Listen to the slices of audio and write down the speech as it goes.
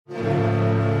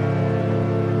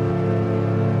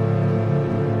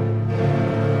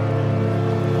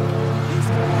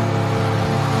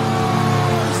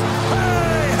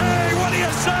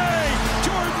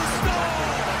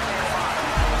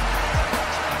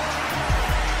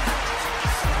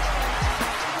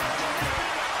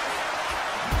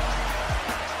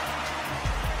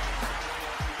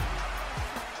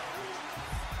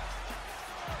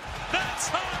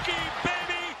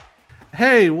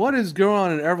Hey, what is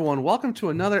going on, everyone? Welcome to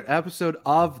another episode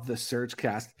of the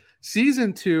Searchcast,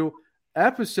 Season 2,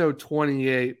 Episode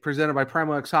 28, presented by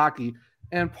Primo X Hockey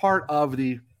and part of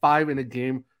the 5 in a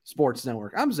Game Sports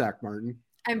Network. I'm Zach Martin.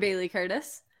 I'm Bailey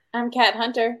Curtis. I'm Kat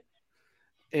Hunter.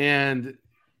 And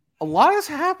a lot has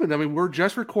happened. I mean, we're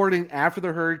just recording after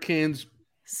the Hurricanes.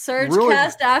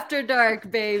 Searchcast After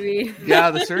Dark, baby. Yeah,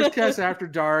 the Searchcast After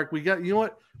Dark. We got, you know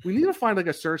what? We need to find like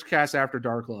a Searchcast After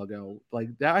Dark logo.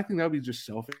 Like that, I think that would be just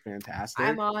so fantastic.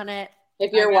 I'm on it.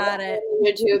 If you're watching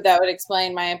YouTube, that would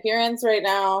explain my appearance right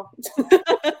now.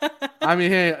 I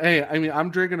mean, hey, I'm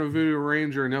drinking a Voodoo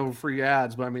Ranger, no free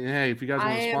ads, but I mean, hey, if you guys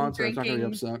want to sponsor, it's not going to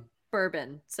be upset.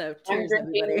 Bourbon, so cheers,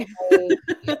 everybody.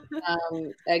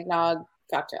 Eggnog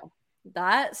cocktail.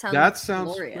 That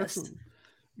sounds glorious.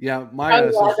 Yeah, I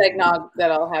love eggnog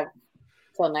that I'll have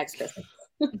till next Christmas.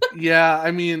 Yeah, I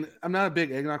mean, I'm not a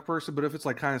big eggnog person, but if it's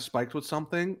like kind of spiked with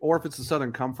something, or if it's the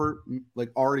Southern Comfort,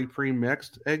 like already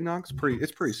pre-mixed eggnog,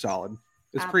 it's pretty solid.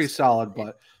 It's pretty solid,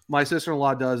 but my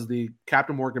sister-in-law does the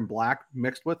Captain Morgan Black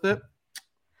mixed with it.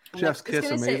 Chef's kiss,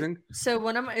 amazing. So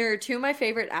two of my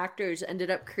favorite actors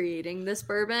ended up creating this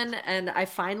bourbon, and I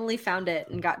finally found it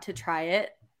and got to try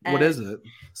it. What is it?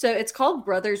 So it's called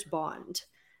Brothers Bond.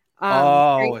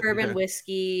 Bourbon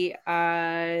whiskey,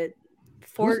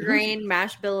 4-grain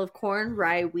mash bill of corn,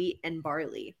 rye, wheat, and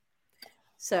barley.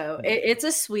 So it's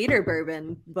a sweeter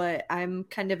bourbon, but I'm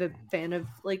kind of a fan of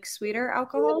like sweeter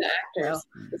alcohol.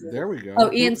 There we go.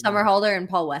 Oh, Ian Somerhalder and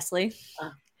Paul Wesley.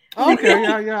 Okay,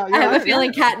 yeah. I have a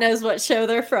feeling Kat knows what show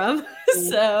they're from,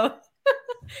 so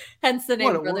hence the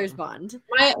name Brothers Bond.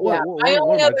 My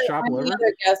only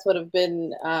other guess would have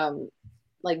been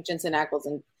like Jensen Ackles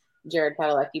and Jared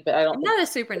Padalecki, but I'm not a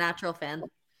Supernatural fan.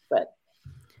 But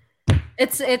I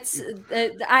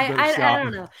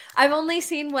don't know. I've only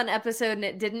seen one episode and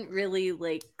it didn't really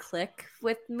like click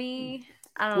with me.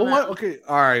 I don't know. Okay,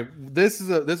 all right. This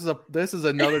is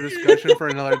another discussion for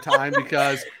another time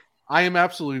because I am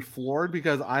absolutely floored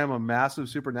because I am a massive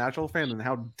Supernatural fan, and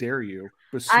how dare you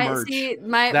besmirch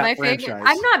my favorite.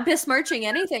 I'm not besmirching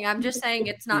anything. I'm just saying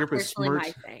it's not personally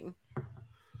my thing.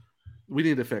 We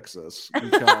need to fix this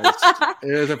because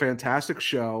it is a fantastic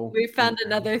show. We found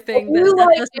another thing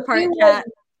that sets apart Kat.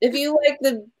 If you like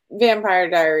the Vampire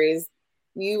Diaries,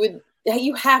 you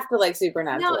have to like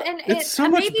Supernatural. No, and it's so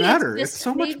much better. It's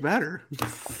so much better.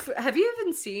 Have you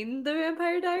even seen the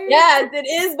Vampire Diaries? Yes, it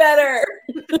is better.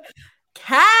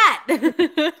 Kat! It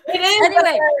is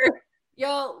better.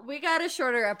 Yo, we got a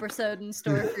shorter episode in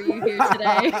store for you here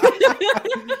today.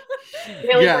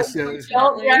 Yes.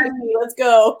 Don't drag me. Let's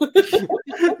go.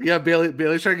 Yeah,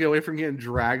 Bailey's trying to get away from getting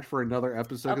dragged for another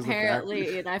episode.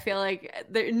 Apparently, and I feel like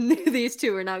these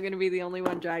two are not going to be the only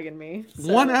one dragging me.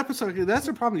 So. One episode. That's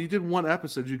the problem. You did one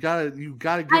episode. You gotta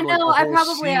give. I know. I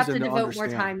probably have to devote more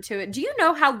time to it. Do you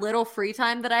know how little free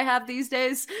time that I have these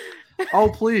days? Oh,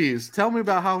 please tell me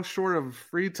about how short of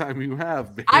free time you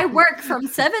have. Baby. I work from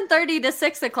 7:30 to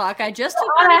 6 o'clock. I just took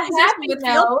on a position with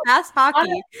Field Pass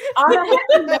Hockey. On a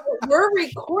happy note, we're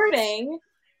recording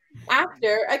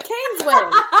after a Canes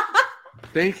win.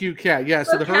 Thank you, Kat. Yeah,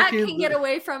 so the Hurricanes can get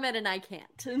away from it, and I can't.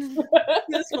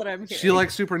 That's what I'm hearing. She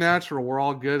likes Supernatural. We're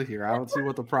all good here. I don't see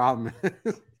what the problem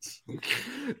is.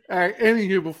 All right.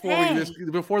 Anywho,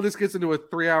 before this gets into a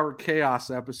 3-hour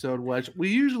chaos episode, which we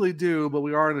usually do, but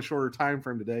we are in a shorter time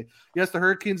frame today. Yes, the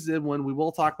Hurricanes did win. We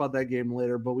will talk about that game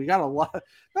later, but we got not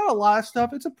a lot of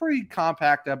stuff. It's a pretty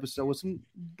compact episode with some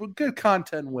good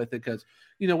content with it because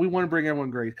we want to bring everyone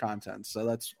great content. So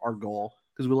that's our goal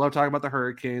because we love talking about the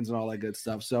Hurricanes and all that good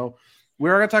stuff. So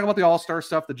we're going to talk about the All-Star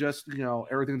stuff that just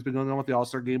everything's been going on with the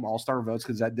All-Star game, All-Star votes,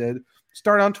 because that did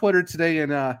start on Twitter today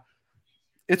and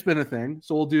it's been a thing,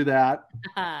 so we'll do that.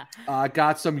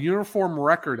 Got some uniform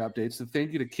record updates. So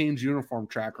thank you to Canes Uniform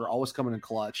Tracker, always coming in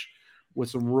clutch with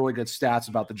some really good stats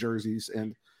about the jerseys,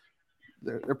 and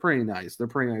they're pretty nice. They're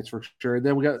pretty nice for sure.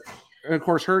 Then we got, and of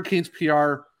course, Hurricanes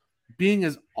PR being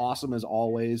as awesome as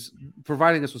always,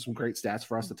 providing us with some great stats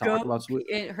for us to talk about.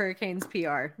 Hurricanes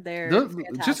PR, they're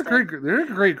just they're a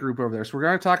great group over there. So we're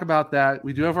going to talk about that.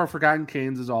 We do have our Forgotten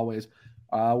Canes as always.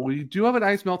 We do have an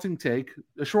ice melting take,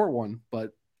 a short one,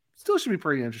 but still should be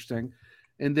pretty interesting.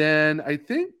 And then I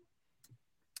think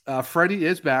Freddie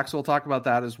is back, so we'll talk about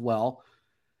that as well.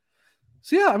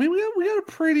 So yeah, I mean we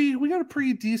got a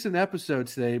pretty decent episode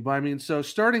today. But I mean, so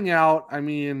starting out, I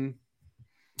mean,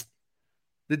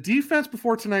 the defense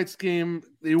before tonight's game,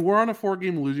 they were on a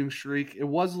 4-game losing streak. It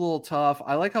was a little tough.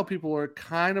 I like how people are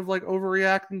kind of like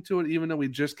overreacting to it, even though we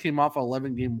just came off an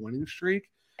 11-game winning streak.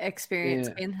 Experience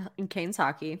in Canes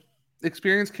hockey.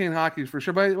 Experience Cane hockey for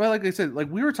sure. But like I said,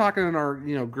 like we were talking in our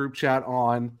group chat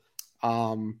on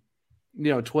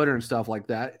Twitter and stuff like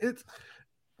that.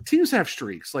 Teams have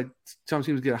streaks. Like some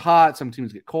teams get hot, some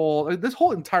teams get cold. Like, this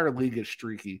whole entire league is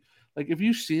streaky. Like if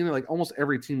you've seen it, like almost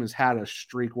every team has had a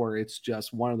streak where it's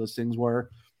just one of those things where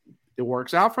it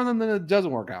works out for them, then it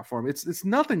doesn't work out for them. It's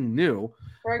nothing new.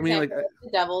 For example, the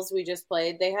Devils we just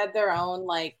played, they had their own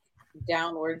like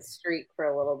downward streak for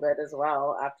a little bit as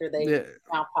well after they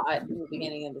got hot in the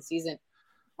beginning of the season.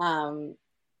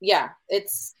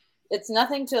 It's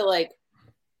nothing to like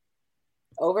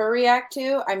overreact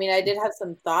to. I mean, I did have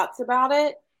some thoughts about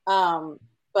it,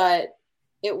 but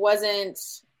it wasn't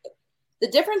the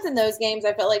difference in those games.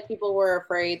 I felt like people were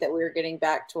afraid that we were getting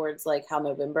back towards like how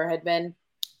November had been,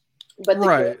 but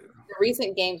the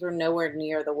recent games were nowhere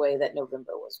near the way that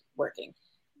November was working.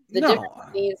 The difference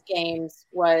in these games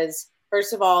was,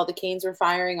 first of all, the Canes were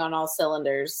firing on all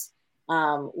cylinders.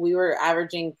 We were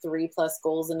averaging 3+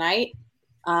 goals a night,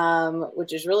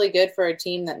 which is really good for a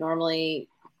team that normally,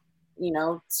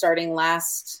 starting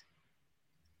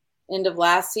end of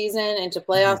last season into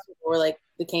playoffs, we're like,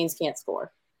 the Canes can't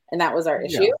score. And that was our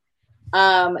issue.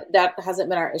 That hasn't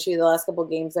been our issue the last couple of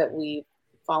games that we've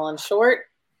fallen short.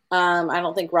 I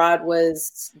don't think Rod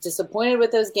was disappointed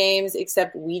with those games,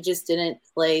 except we just didn't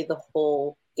play the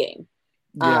whole game.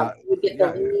 We'd get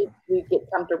the lead, we'd get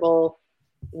comfortable.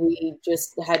 We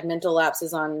just had mental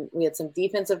lapses we had some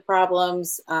defensive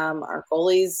problems. Our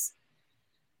goalies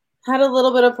had a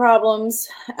little bit of problems,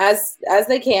 as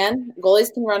they can.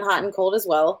 Goalies can run hot and cold as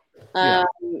well.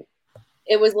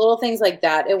 It was little things like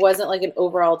that. It wasn't like an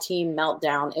overall team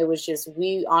meltdown. It was just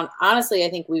honestly, I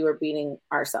think we were beating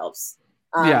ourselves.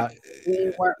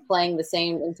 We weren't playing the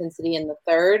same intensity in the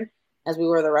third as we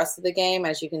were the rest of the game,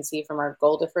 as you can see from our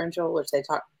goal differential, which they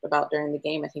talked about during the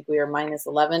game. I think we were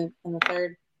 -11 in the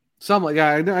third. Something like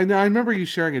I remember you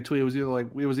sharing a tweet. It was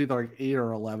either like 8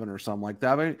 or 11 or something like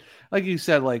that. I mean, like you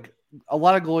said, like a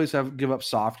lot of goalies give up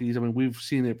softies. I mean, we've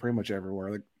seen it pretty much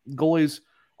everywhere. Like goalies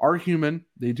are human;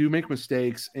 they do make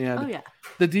mistakes, and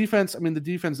the defense. I mean, the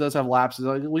defense does have lapses.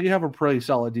 Like, we have a pretty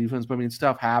solid defense, but I mean,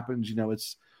 stuff happens.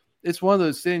 It's one of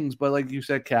those things. But like you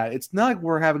said, Kat, it's not like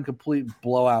we're having complete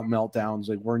blowout meltdowns.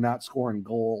 Like we're not scoring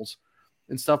goals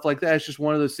and stuff like that. It's just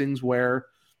one of those things where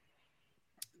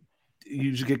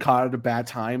you just get caught at a bad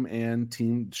time and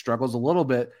team struggles a little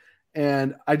bit.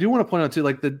 And I do want to point out too,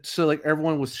 like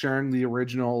everyone was sharing the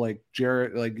original, like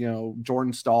Jared, like,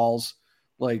 Jordan Stahl's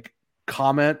like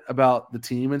comment about the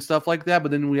team and stuff like that.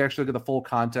 But then we actually get the full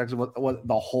context of what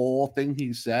the whole thing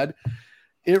he said.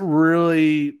 It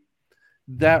really,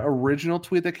 that original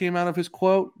tweet that came out of his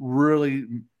quote really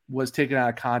was taken out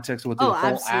of context of what the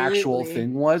whole actual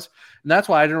thing was. And that's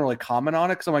why I didn't really comment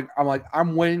on it. Cause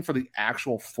I'm waiting for the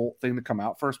actual full thing to come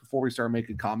out first before we start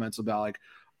making comments about like,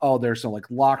 oh, there's some like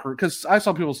locker. Cause I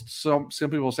saw some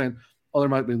people saying, oh, there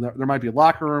might be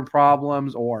locker room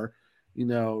problems, or,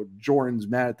 Jordan's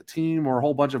mad at the team, or a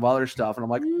whole bunch of other stuff. And I'm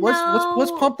like,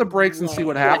 let's pump the brakes and see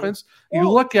what happens. You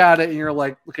look at it and you're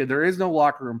like, okay, there is no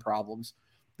locker room problems.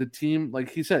 The team,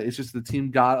 like he said, it's just the team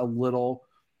got a little,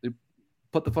 they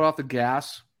put the foot off the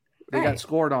gas. They got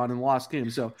scored on and lost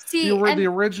games. So the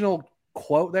original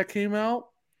quote that came out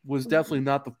was definitely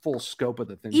not the full scope of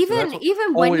the thing.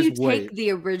 Even when you take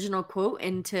the original quote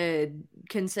into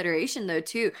consideration, though,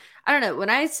 too, I don't know. When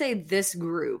I say this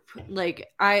group,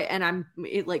 like I'm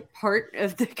part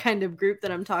of the kind of group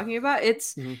that I'm talking about,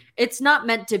 it's not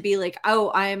meant to be like,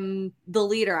 oh, I'm the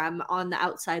leader, I'm on the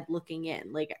outside looking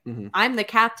in. Like I'm the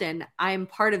captain, I'm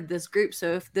part of this group.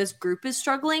 So if this group is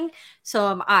struggling, so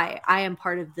am I. I am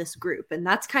part of this group, and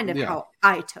that's kind of how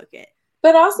I took it.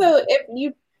 But also, if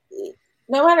you.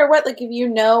 No matter what, like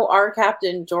if our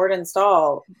captain, Jordan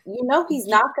Stahl, he's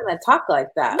not going to talk like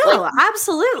that. No,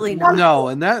 absolutely not. No,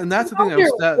 and that's the thing.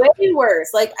 Way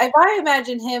worse. Like if I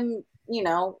imagine him,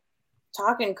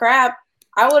 talking crap,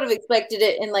 I would have expected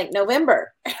it in like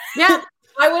November. Yeah.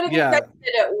 I would have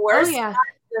expected it worse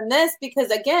than this,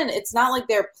 because again, it's not like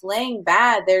they're playing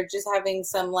bad. They're just having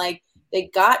some they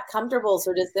got comfortable.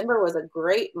 So December was a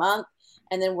great month.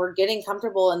 And then we're getting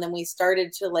comfortable, and then we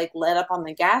started to let up on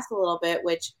the gas a little bit,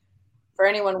 which for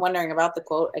anyone wondering about the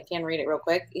quote, I can read it real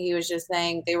quick. He was just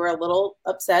saying they were a little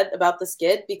upset about the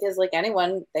skid because like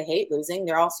anyone, they hate losing.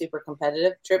 They're all super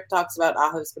competitive. Tripp talks about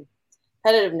Aho's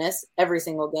competitiveness every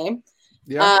single game.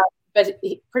 Yeah. But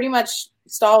pretty much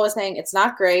Stahl was saying it's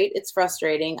not great. It's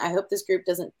frustrating. I hope this group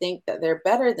doesn't think that they're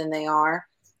better than they are.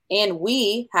 And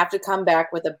we have to come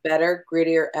back with a better,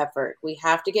 grittier effort. We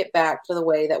have to get back to the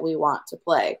way that we want to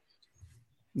play.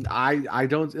 I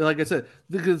don't, like I said,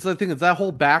 because the thing is that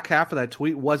whole back half of that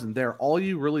tweet wasn't there. All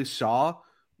you really saw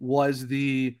was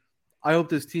the I hope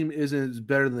this team isn't as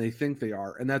better than they think they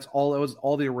are. And that's all. That was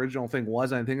all the original thing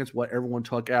was. And I think it's what everyone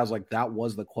took as like that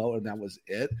was the quote and that was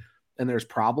it. And there's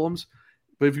problems.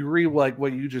 But if you read like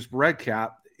what you just read,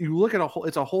 Cap, you look at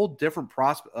it's a whole different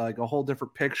prospect, like a whole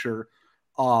different picture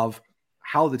of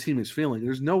how the team is feeling.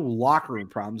 There's no locker room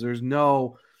problems. There's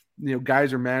no,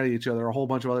 guys are mad at each other, a whole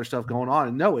bunch of other stuff going on.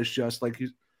 And no, it's just like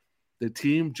the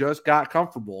team just got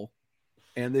comfortable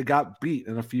and they got beat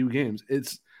in a few games.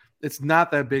 It's not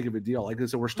that big of a deal. Like I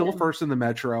said, we're still first in the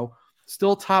Metro,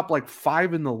 still top like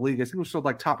 5 in the league. I think we're still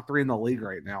like top 3 in the league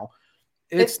right now.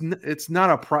 It's not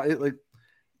a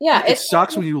it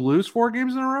sucks when you lose 4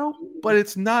 games in a row, but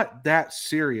it's not that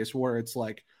serious where it's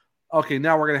like, okay,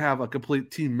 now we're gonna have a complete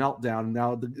team meltdown.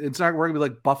 Now it's not we're gonna be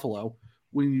like Buffalo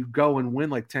when you go and win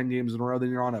like 10 games in a row, then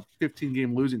you're on a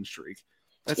 15-game losing streak.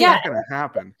 That's not gonna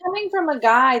happen. Coming from a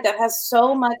guy that has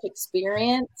so much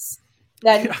experience.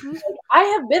 That I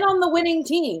have been on the winning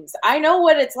teams. I know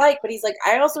what it's like, but he's like,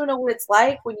 I also know what it's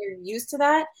like when you're used to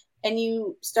that and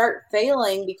you start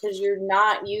failing because you're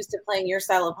not used to playing your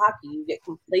style of hockey. You get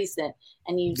complacent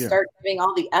and you start giving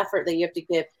all the effort that you have to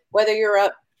give, whether you're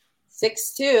up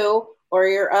 6-2 or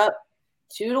you're up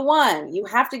 2-1. You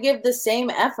have to give the same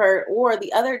effort, or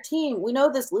the other team. We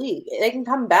know this league; they can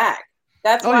come back.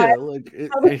 That's why.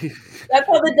 That's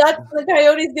how the Ducks and the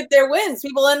Coyotes get their wins.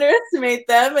 People underestimate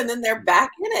them, and then they're back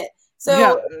in it.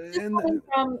 So,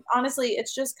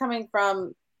 it's just coming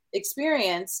from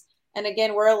experience. And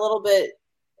again, we're a little bit,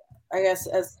 I guess,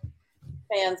 as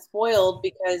fans, spoiled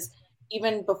because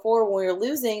even before when we were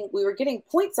losing, we were getting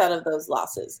points out of those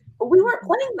losses, but we weren't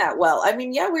playing that well. I mean,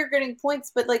 we were getting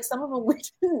points, but like some of them we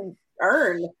didn't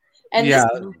earn, and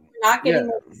we're not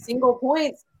getting single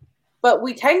points. But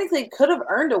we technically could have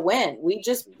earned a win. We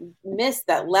just missed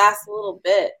that last little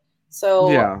bit. So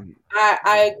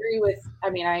I agree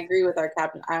with our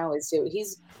captain. I always do.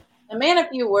 He's a man of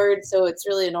few words, so it's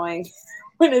really annoying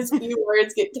when his few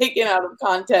words get taken out of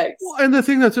context. Well, and the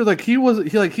thing that's like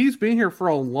he's been here for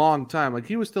a long time. Like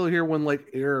he was still here when like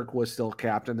Eric was still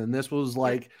captain, and this was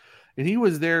like, and he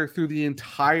was there through the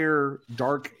entire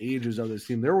dark ages of this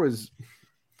team.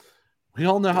 We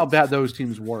all know how bad those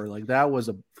teams were. Like that was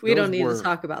we don't need to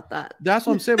talk about that. That's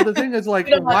what I'm saying. But the thing is, like,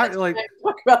 why? Like,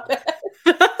 talk about that.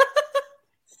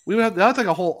 We would have that's like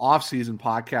a whole off-season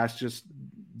podcast just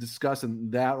discussing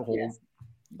that whole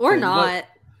or thing. Not.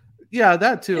 But,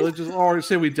 that too. Let's just or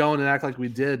say we don't and act like we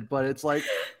did. But it's like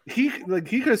he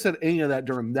could have said any of that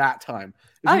during that time.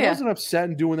 If he wasn't upset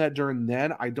and doing that during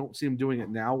then, I don't see him doing it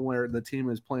now where the team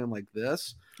is playing like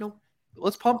this. Nope.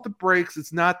 Let's pump the brakes.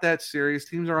 It's not that serious.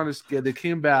 Teams are on a skid. They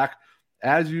came back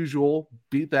as usual,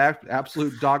 beat the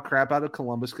absolute dog crap out of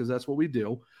Columbus because that's what we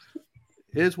do.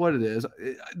 It is what it is.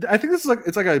 I think it's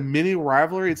like a mini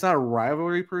rivalry. It's not a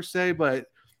rivalry per se, but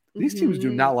these teams do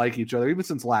not like each other, even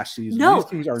since last season. No,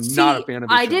 these teams are not a fan of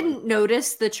each other. I didn't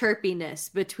notice the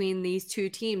chirpiness between these two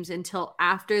teams until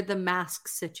after the mask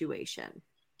situation.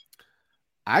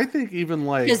 I think even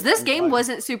like because this game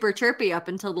wasn't super chirpy up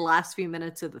until the last few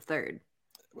minutes of the third.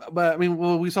 But I mean,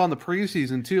 we saw in the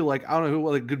preseason too. Like I don't know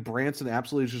who, like Good Branson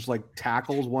absolutely just like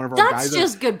tackles one of our guys. That's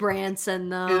just Good Branson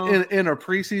though. In a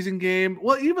preseason game.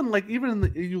 Well, even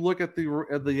you look at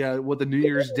the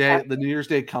New Year's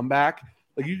Day comeback.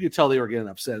 Like you could tell they were getting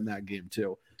upset in that game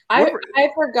too. I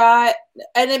forgot,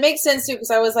 and it makes sense too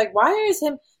because I was like, why is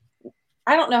him?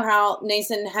 I don't know how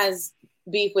Nason has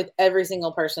beef with every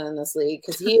single person in this league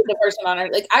because he's the person on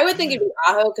it. Like I would think it'd be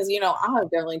Aho because Aho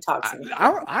definitely talks.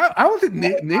 I would think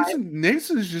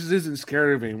Nason just isn't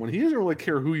scared of anyone. He doesn't really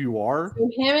care who you are. So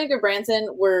him and Branson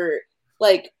were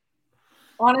like,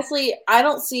 honestly, I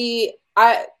don't see.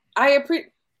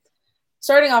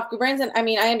 Starting off, Branson. I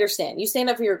mean, I understand you stand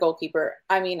up for your goalkeeper.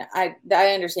 I mean, I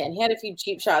understand he had a few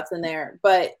cheap shots in there,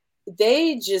 but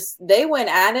they went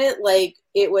at it like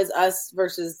it was us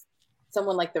versus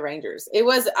someone like the Rangers.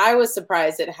 I was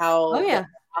surprised at how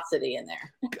velocity in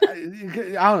there. I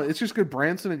don't know. It's just Good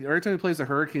Branson. Every time he plays the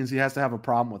Hurricanes, he has to have a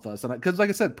problem with us. And because, like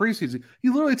I said, preseason, he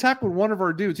literally tackled one of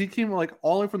our dudes. He came like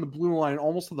all the way from the blue line,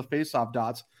 almost to the faceoff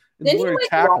dots, and literally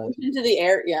tackled into the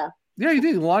air. Yeah, he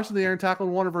did. He launched in the air and tackled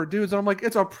one of our dudes. And I'm like,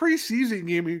 it's a preseason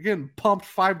game. You're getting pumped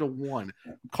 5-1.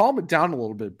 Calm it down a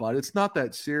little bit, bud. It's not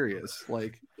that serious.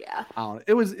 Like, I don't know.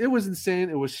 It was insane.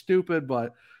 It was stupid,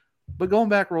 but going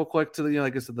back real quick to the,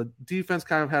 like I said, the defense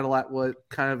kind of had a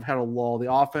lull.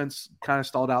 The offense kind of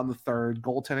stalled out in the third.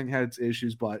 Goaltending had its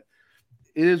issues, but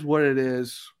it is what it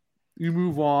is. you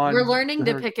move on. We're learning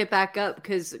to pick it back up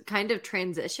because kind of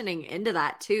transitioning into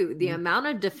that too. The amount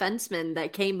of defensemen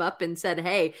that came up and said,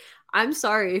 "Hey, I'm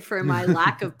sorry for my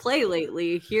lack of play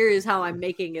lately. Here is how I'm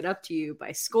making it up to you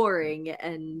by scoring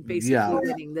and basically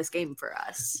winning this game for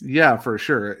us." Yeah, for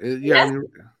sure. Yes.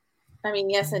 I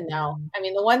mean, yes and no. I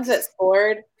mean, the ones that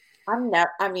scored,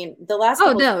 the last.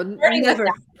 Oh no, never.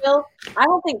 I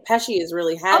don't think Pesci has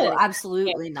really had it.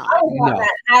 Absolutely not. I want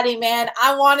that Hattie, man.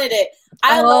 I wanted it.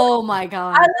 My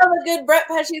God. I love a good Brett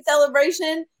Pesci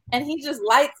celebration. And he just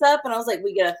lights up. And I was like,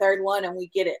 we get a third one and we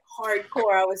get it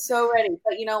hardcore. I was so ready.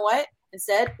 But you know what?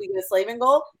 Instead, we get a Slavin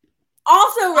goal.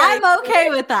 Also ready. I'm okay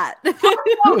with that.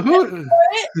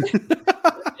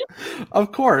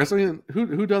 Of course. I mean,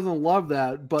 who doesn't love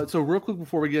that? But so real quick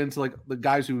before we get into like the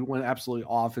guys who went absolutely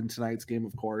off in tonight's game,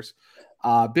 of course.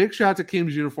 Big shout out to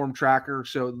King's Uniform Tracker.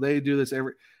 So they do this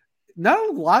not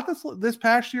a lot this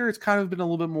past year. It's kind of been a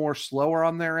little bit more slower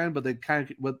on their end, but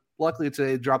luckily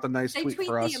today they dropped a nice tweet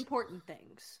for us. They tweet the important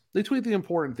things. They tweet the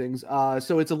important things.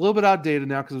 So it's a little bit outdated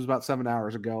now because it was about 7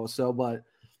 hours ago. So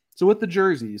with the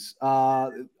jerseys,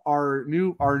 our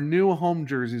new home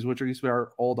jerseys, which used to be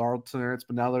our old alternates,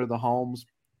 but now they're the homes,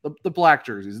 the black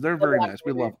jerseys. They're very nice.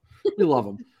 We love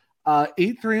them.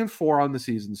 8, 3, and 4 on the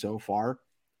season so far.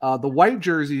 The white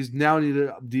jerseys now need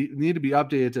to be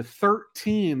updated to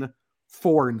 13,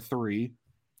 4, and 3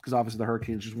 because obviously the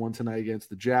Hurricanes just won tonight against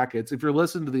the Jackets. If you're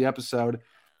listening to the episode,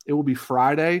 it will be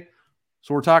Friday.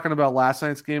 So we're talking about last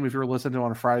night's game. If you're listening to it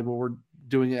on a Friday, but we're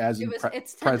doing it as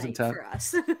it's present tense for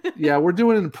us. Yeah, we're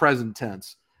doing it in present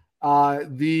tense.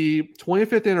 The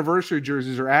 25th anniversary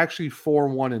jerseys are actually 4,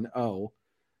 1, and 0.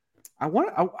 I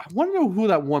want to know who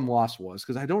that one loss was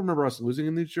because I don't remember us losing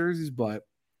in these jerseys, but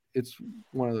it's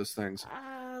one of those things.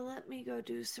 Let me go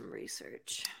do some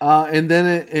research. And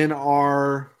then in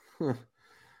our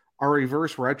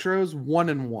reverse retros, 1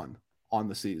 and 1 on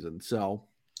the season. So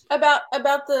about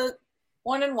the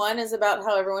 1 and 1 is about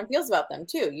how everyone feels about them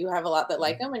too. You have a lot that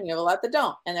like them, and you have a lot that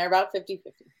don't, and they're about 50-50.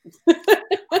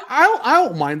 I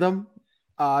don't mind them.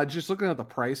 Just looking at the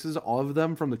prices, all of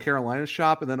them from the Carolina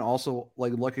shop, and then also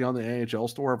like looking on the NHL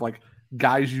store of like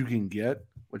guys you can get,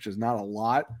 which is not a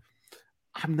lot.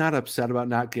 I'm not upset about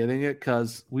not getting it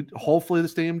because hopefully the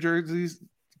stadium jerseys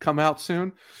come out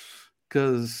soon.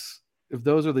 Because if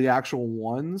those are the actual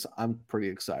ones, I'm pretty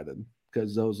excited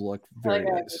because those look very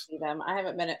nice. To see them. I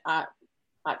haven't been. I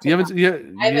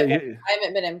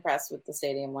haven't been impressed with the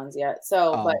stadium ones yet.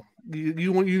 So, but you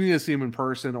need to see them in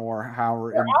person or how.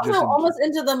 We're also almost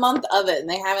into the month of it, and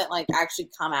they haven't like actually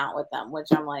come out with them, which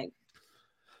I'm like.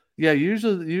 Yeah,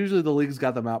 usually the league's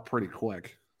got them out pretty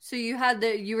quick. So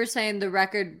you were saying the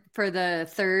record for the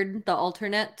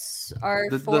alternates are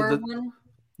 4-1?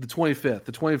 The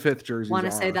 25th jerseys. I want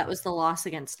to say that was the loss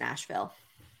against Nashville.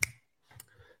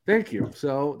 Thank you.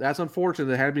 So that's unfortunate.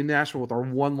 They had to be Nashville with our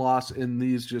one loss in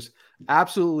these just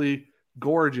absolutely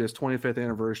gorgeous 25th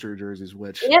anniversary jerseys,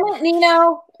 which damn it,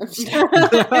 Nino.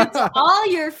 It's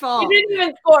all your fault. You didn't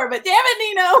even score, but damn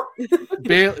it,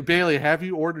 Nino. Bailey, have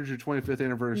you ordered your 25th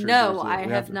anniversary? No, I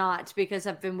have not because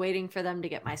I've been waiting for them to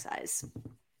get my size.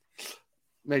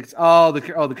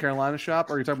 The Carolina shop,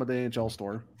 or are you talking about the NHL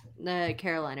store? The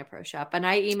Carolina Pro Shop, and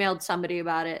I emailed somebody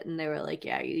about it, and they were like,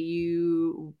 "Yeah,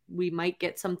 we might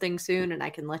get something soon, and I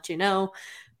can let you know,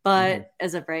 but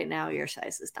as of right now, your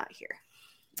size is not here."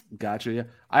 Gotcha. Yeah,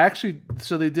 I actually.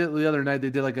 So they did the other night.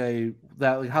 They did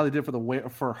how they did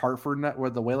for Hartford night, where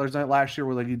the Whalers night last year,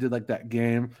 where like you did like that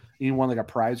game, and you won like a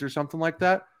prize or something like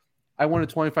that. I won a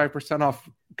 25% off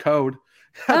code.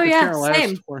 Oh yeah, Carolina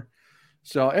same. Store.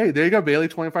 So hey, there you go, Bailey,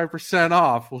 25%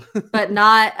 off. But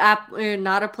not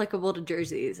applicable to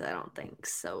jerseys, I don't think.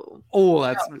 So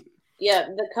that's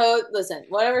the code. Listen,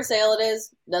 whatever sale it is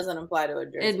doesn't apply to a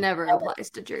jersey. It never applies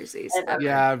to jerseys. Ever.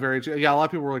 Yeah, very true. Yeah, a lot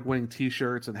of people were like winning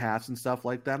T-shirts and hats and stuff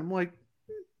like that. I'm like,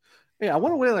 yeah, I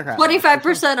want to wear their hat.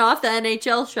 25% off the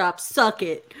NHL shop. Suck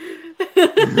it.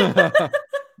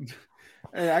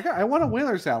 Hey, I won a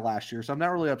Whalers hat last year, so I'm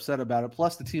not really upset about it.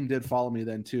 Plus, the team did follow me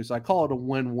then too, so I call it a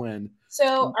win-win.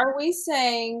 So, are we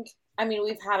saying? I mean,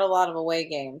 we've had a lot of away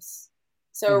games.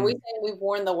 So, are we saying we've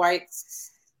worn the white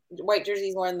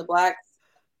jerseys more than the blacks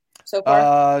so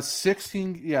far?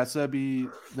 16. Yeah, so that'd be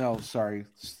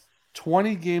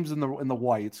 20 games in the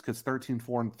whites because 13,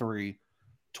 4, and 3,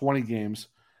 20 games,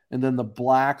 and then the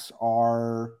blacks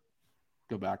are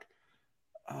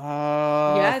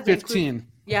 15.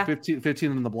 Yeah.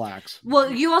 15 in the blacks. Well,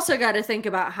 you also got to think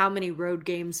about how many road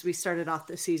games we started off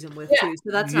the season with, too.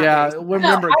 So that's not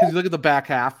remember, because you look at the back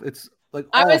half, it's like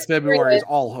all of February is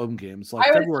all home games.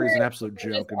 Like February is an absolute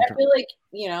joke. I feel like,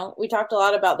 we talked a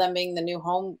lot about them being the new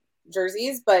home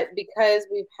jerseys, but because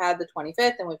we've had the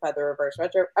 25th and we've had the reverse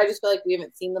retro, I just feel like we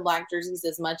haven't seen the black jerseys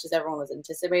as much as everyone was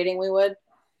anticipating we would.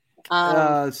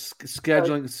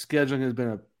 Scheduling has been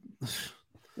a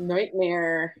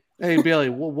nightmare. Hey Bailey,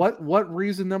 what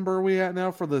reason number are we at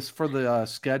now for the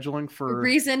scheduling for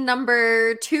reason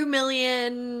number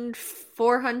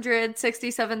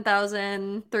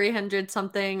 2,467,300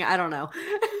 something? I don't know.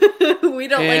 We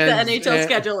don't like the NHL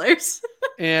schedulers.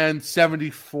 And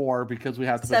 74 because we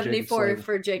have to 74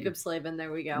 for Jacob Slavin.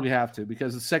 There we go. We have to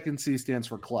because the second C stands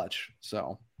for clutch.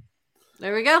 So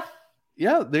there we go.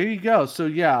 Yeah, there you go. So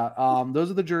yeah,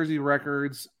 those are the jersey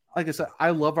records. Like I said,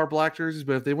 I love our black jerseys,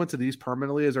 but if they went to these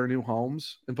permanently as our new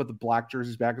homes and put the black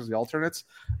jerseys back as the alternates,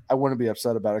 I wouldn't be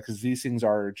upset about it because these things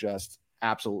are just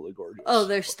absolutely gorgeous. Oh,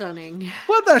 they're stunning.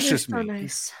 Well, that's just me.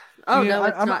 Nice. Oh, no,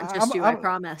 it's not just you, I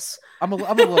promise. I'm a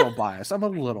little biased. I'm a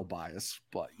little biased,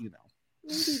 but maybe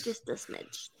just a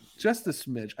smidge. Just a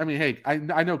smidge. I mean, hey,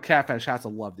 I know Catfish has to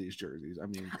love these jerseys. I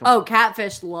mean,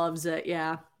 Catfish loves it.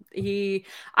 Yeah,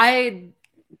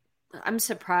 I'm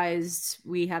surprised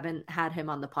we haven't had him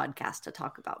on the podcast to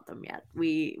talk about them yet.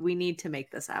 We need to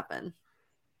make this happen.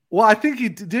 Well, I think he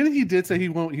did say he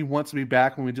wants to be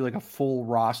back when we do like a full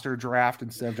roster draft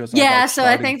instead of just so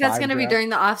I think that's going to be during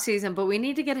the off season, but we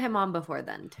need to get him on before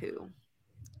then too.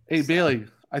 Hey Bailey,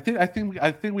 I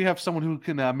think we have someone who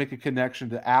can make a connection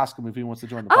to ask him if he wants to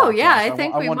join the podcast. Oh yeah, I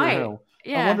think we might. Who.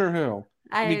 Yeah. I wonder who.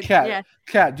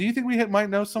 Kat, do you think we might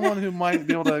know someone who might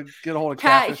be able to get a hold of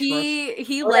Kat?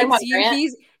 He likes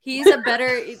you. He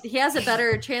has a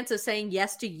better chance of saying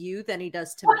yes to you than he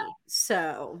does to me.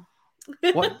 So,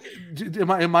 what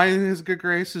am I in his good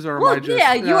graces or am I just?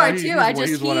 Yeah, you are too.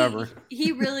 He's whatever.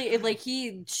 He really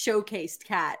he showcased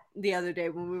Kat the other day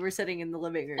when we were sitting in the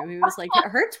living room. He was like,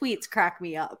 her tweets crack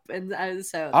me up, and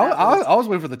so I was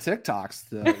waiting for the TikToks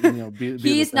to be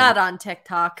he's not on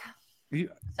TikTok.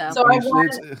 It's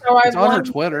on her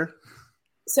Twitter.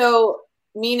 So,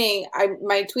 meaning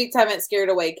my tweets haven't scared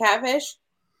away Catfish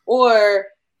or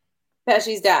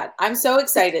Pesci's dad. I'm so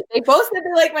excited. They both said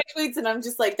they like my tweets, and I'm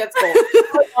just like, that's cool.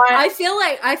 I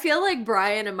feel like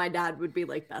Brian and my dad would be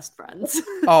like best friends.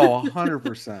 Oh,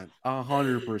 100%.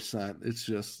 100%. It's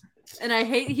just. And I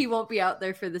hate he won't be out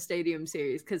there for the Stadium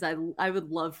Series because I would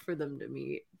love for them to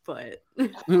meet. But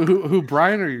who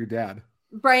Brian or your dad?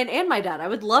 Brian and my dad. I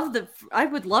would love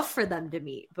for them to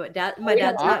meet, but my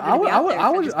dad's not going to be out there. I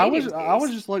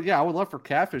would love for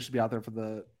Catfish to be out there for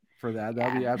that.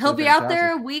 That'd be he'll be out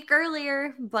there a week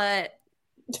earlier, but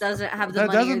doesn't have the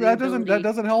money. That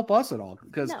doesn't help us at all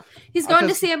because he's going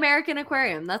to see American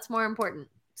Aquarium. That's more important.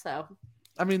 So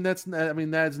that's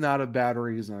not a bad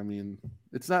reason. I mean,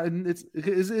 it's not. Isn't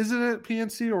it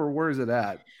PNC or where is it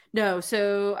at? No,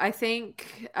 so I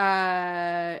think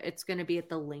it's going to be at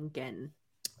the Lincoln.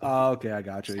 Oh, okay, I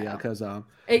got you. So, yeah,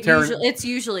 because it's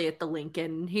usually at the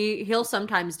Lincoln. He'll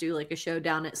sometimes do like a show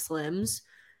down at Slim's.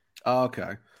 Oh,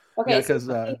 okay. Okay, because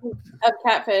of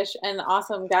Catfish and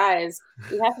awesome guys,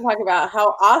 we have to talk about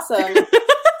how awesome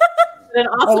an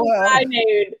awesome guy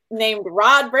named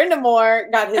Rod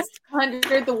Brindamore got his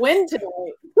 200th win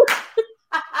tonight.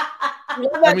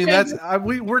 I mean,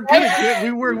 we're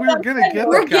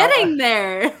getting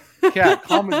there. Kat,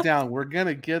 calm it down. We're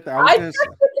gonna get there.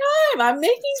 I'm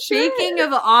making sure. Speaking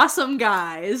of awesome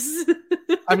guys,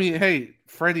 I mean, hey,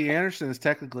 Freddie Anderson is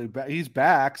technically back. He's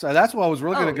back, so that's what I was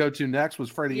really going to go to next. Was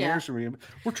Freddie Anderson?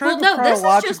 We're trying to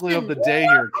chronologically of the day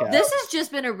here, Kat. This has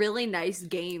just been a really nice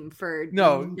game for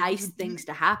nice things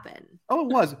to happen. Oh, it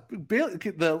was. Bailey,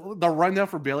 the rundown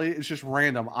for Bailey is just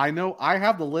random. I know I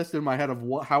have the list in my head of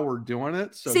how we're doing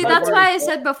it. So see, that's why I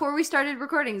said before we started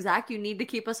recording, Zach, you need to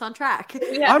keep us on track.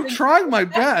 I'm trying my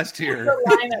best here. You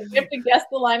have to guess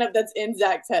the lineup that's in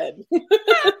Zach's head.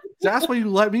 That's why you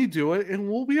let me do it, and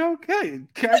we'll be okay.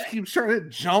 Kat keeps trying to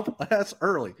jump us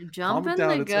early. Jumping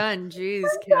the gun, jeez,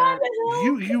 Kat.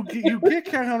 You get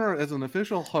Kat Hunter as an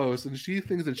official host, and she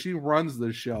thinks that she runs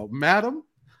the show, madam.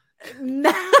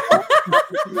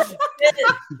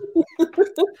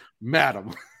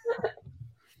 Madam,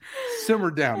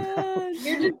 simmer down.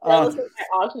 You're just jealous of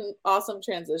my awesome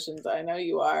transitions. I know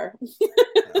you are.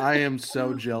 I am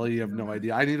so jelly. You have no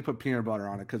idea. I need to put peanut butter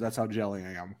on it because that's how jelly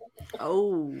I am.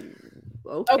 Oh,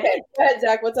 okay. Go ahead,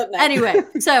 Zach. What's up next? Anyway,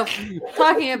 so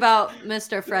talking about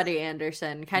Mr. Freddie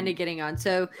Anderson, kind of getting on.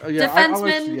 So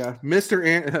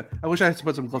defenseman, I wish I had to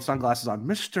put some sunglasses on.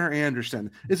 Mr.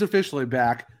 Anderson is officially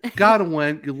back. Got to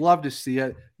win. You love to see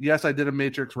it. Yes, I did a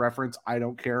Matrix reference. I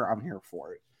don't care. I'm here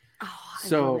for it. I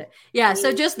love it. Yeah,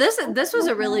 so just this was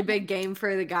a really big game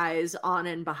for the guys on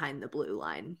and behind the blue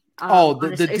line.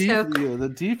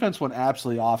 The defense went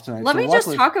absolutely off tonight. Let me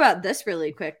just talk about this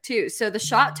really quick too. So the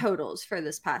shot totals for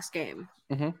this past game: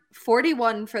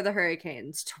 41 for the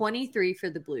Hurricanes, 23 for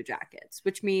the Blue Jackets,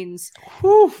 which means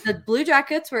the Blue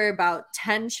Jackets were about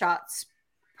 10 shots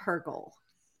per goal.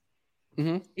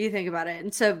 You think about it,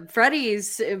 and so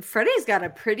Freddie's got a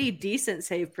pretty decent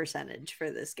save percentage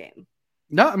for this game.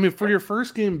 No, I mean for your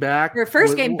first game back,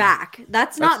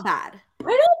 that's not bad.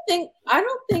 I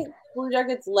don't think Blue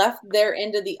Jackets left their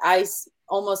end of the ice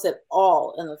almost at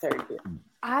all in the third period.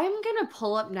 I'm gonna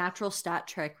pull up Natural Stat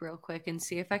Trick real quick and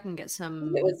see if I can get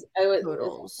some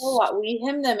totals. A lot. We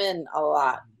hemmed them in a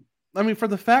lot. I mean, for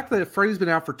the fact that Freddie's been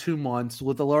out for 2 months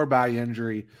with a lower body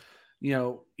injury,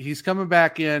 he's coming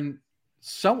back in.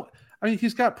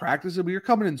 He's got practice, but you're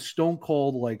coming in stone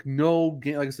cold, like no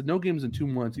game. Like I said, no games in 2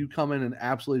 months. You come in and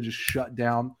absolutely just shut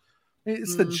down.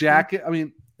 It's the jacket. I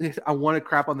mean, I want to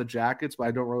crap on the Jackets, but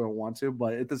I don't really want to.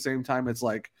 But at the same time, it's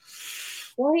like.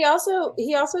 Well, he also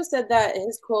said that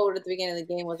his quote at the beginning of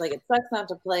the game was like, "It sucks not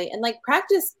to play." And like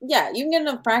practice, yeah, you can get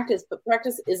enough practice, but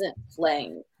practice isn't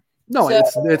playing. No,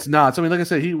 it's not. So, I mean, like I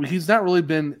said, he's not really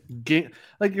been game.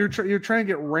 Like you're trying to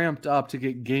get ramped up to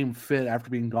get game fit after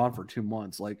being gone for 2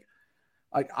 months. Like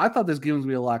I thought this game was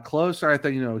gonna be a lot closer. I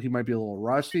thought he might be a little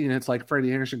rusty, and it's like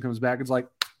Freddie Anderson comes back. It's like,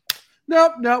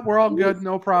 nope, we're all good,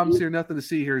 no problems here, nothing to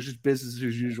see here. It's just business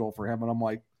as usual for him. And I'm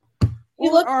like, he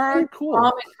looks all right, cool,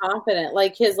 calm and confident,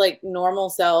 like his like normal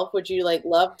self, which you like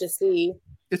love to see.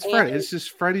 It's Freddie. It's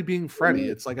just Freddie being Freddie.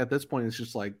 It's like at this point, it's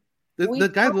just like. The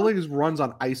guy literally just runs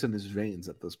on ice in his veins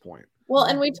at this point. Well,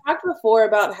 and we talked before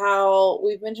about how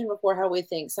we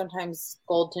think sometimes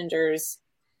goaltenders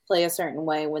play a certain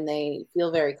way when they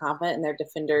feel very confident in their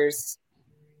defenders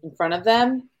in front of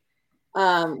them,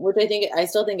 which I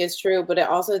still think is true. But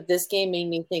this game made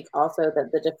me think also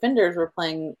that the defenders were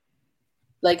playing,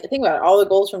 like, think about it, all the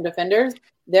goals from defenders,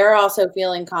 they're also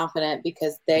feeling confident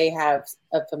because they have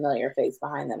a familiar face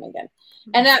behind them again.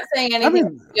 And not saying anything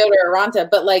about Yoder or Ranta,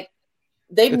 but like,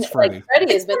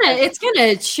 Freddie has been. It's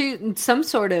gonna shoot some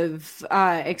sort of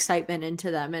excitement into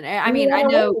them, and I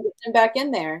know back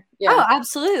in there. Yeah. Oh,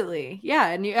 absolutely, yeah.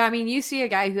 And you see a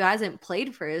guy who hasn't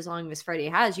played for as long as Freddie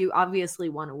has. You obviously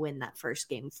want to win that first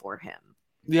game for him.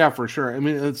 Yeah, for sure. I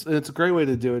mean, it's a great way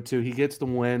to do it too. He gets the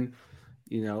win.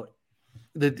 And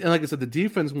like I said, the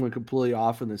defense went completely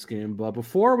off in this game. But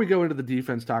before we go into the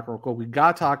defense talk real quick, we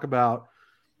got to talk about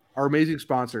our amazing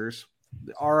sponsors.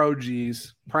 The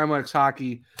ROGs, Primo X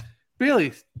Hockey.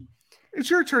 Bailey, it's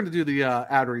your turn to do the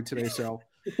ad read today. So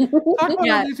talk about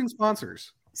our amazing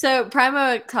sponsors. So Primo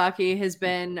X Hockey has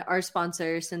been our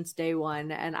sponsor since day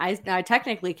one, and I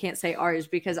technically can't say ours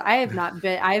because I've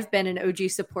been an OG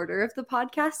supporter of the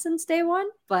podcast since day one.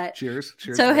 But cheers.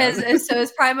 So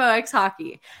is Primo X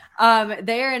Hockey.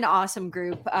 They are an awesome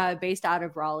group based out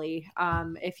of Raleigh.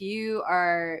 If you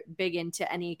are big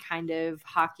into any kind of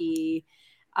hockey,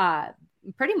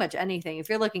 pretty much anything, if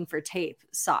you're looking for tape,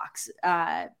 socks,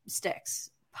 sticks,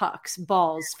 pucks,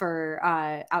 balls for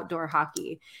outdoor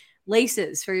hockey,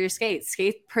 laces for your skates,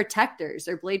 skate protectors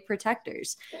or blade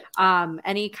protectors,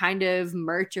 any kind of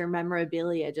merch or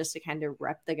memorabilia, just to kind of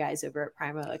rep the guys over at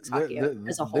Primo X Hockey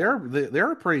as a whole.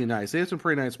 They're pretty nice. They have some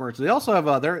pretty nice merch. They also have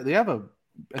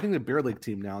I think the beer league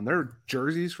team now, and their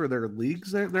jerseys for their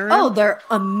leagues they're in. Oh, they're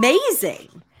amazing.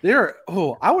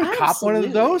 I would cop one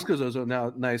of those because those are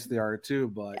now nice they are too.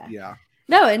 But yeah.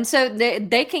 No, and so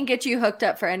they can get you hooked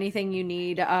up for anything you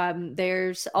need.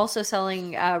 There's also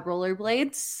selling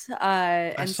rollerblades.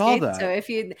 I saw that.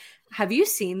 So have you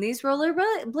seen these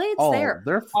rollerblades? Oh,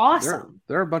 they're awesome.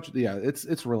 They're a bunch of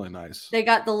it's really nice. They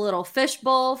got the little fish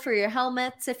bowl for your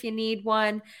helmets if you need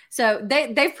one. So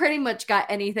they've pretty much got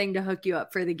anything to hook you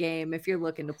up for the game if you're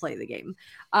looking to play the game.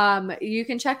 You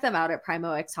can check them out at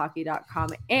primoxhockey.com,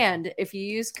 and if you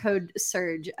use code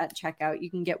SURGE at checkout, you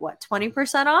can get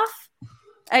 20% off.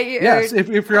 Yes, if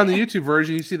you're on the YouTube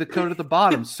version, you see the code at the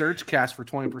bottom, SurgeCast for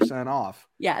 20% off.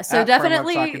 Yeah, so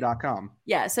definitely primoxhockey.com.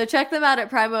 Yeah, so check them out at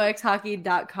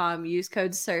primoxhockey.com. Use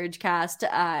code SurgeCast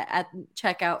at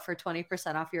checkout for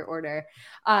 20% off your order.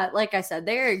 Like I said,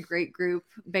 they're a great group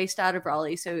based out of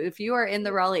Raleigh. So if you are in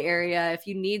the Raleigh area, if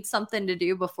you need something to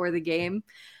do before the game,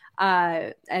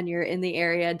 and you're in the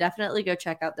area, definitely go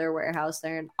check out their warehouse.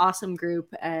 They're an awesome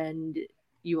group, and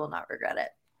you will not regret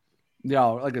it. Yeah,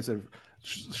 like I said,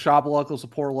 shop local,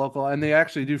 support local, and they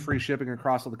actually do free shipping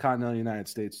across the continental United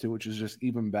States too, which is just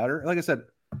even better. Like I said,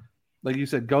 like you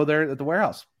said, go there at the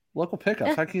warehouse, local pickups.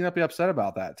 Yeah. How can you not be upset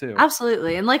about that too?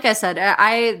 Absolutely. And like I said,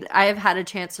 I've had a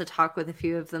chance to talk with a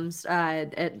few of them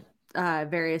at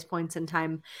various points in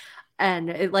time.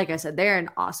 And like I said, they're an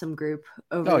awesome group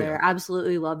over there. Yeah.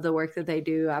 Absolutely love the work that they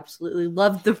do. Absolutely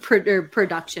love the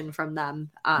production from them.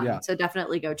 So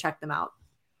definitely go check them out.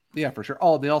 Yeah, for sure.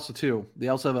 Oh, they also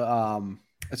have a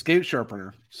escape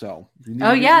sharpener. So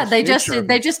they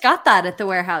just got that at the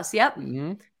warehouse. Yep.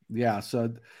 Mm-hmm. Yeah.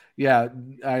 So I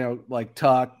know like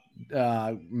Tuck,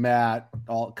 Matt,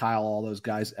 Kyle, all those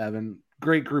guys, Evan,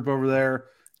 great group over there.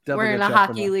 Definitely we're in a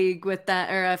hockey league with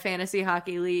that, or a fantasy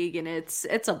hockey league, and it's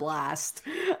a blast.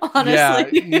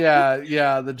 Honestly,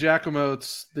 yeah. The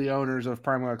Jackamotes, the owners of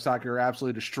Prime Soccer, are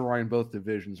absolutely destroying both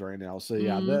divisions right now. So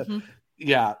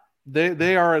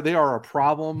they are a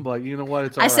problem. But you know what?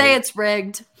 It's all right. Say it's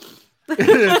rigged.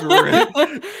 It's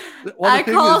rigged. Well, I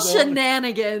call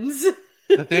shenanigans.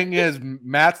 The thing is,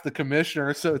 Matt's the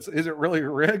commissioner, so is it really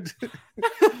rigged?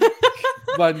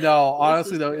 But no,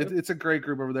 honestly though, it's a great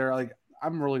group over there. Like,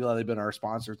 I'm really glad they've been our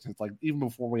sponsor since like even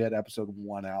before we had episode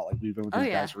 1 out. Like we've been with these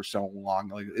guys for so long.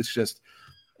 Like it's just,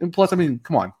 and plus, I mean,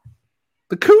 come on,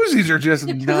 the koozies are just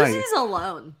nice. Koozies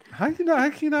alone. How can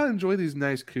you not enjoy these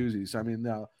nice koozies? I mean,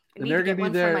 no. And they're going to be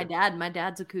there. For my dad. My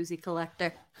dad's a koozie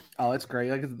collector. Oh, it's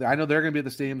great. Like, I know they're going to be at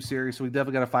the Stadium Series, so we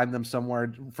definitely got to find them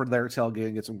somewhere for their tailgate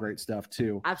and get some great stuff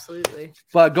too. Absolutely.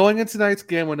 But going into tonight's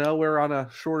game, we know we're on a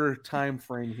shorter time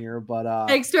frame here, but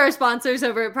thanks to our sponsors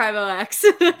over at Primo X.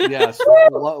 Yes,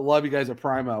 love you guys at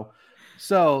Primo.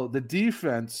 So the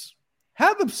defense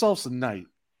had themselves a night.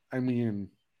 I mean,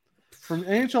 from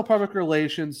NHL Public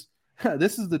Relations,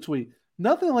 this is the tweet.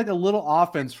 Nothing like a little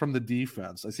offense from the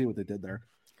defense. I see what they did there.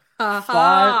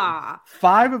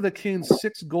 Five of the Kings'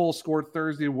 6 goals scored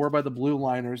Thursday were by the Blue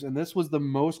Liners, and this was the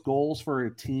most goals for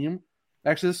a team.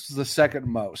 Actually, this is the second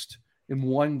most in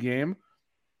one game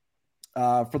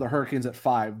for the Hurricanes at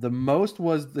 5. The most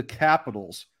was the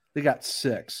Capitals. They got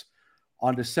 6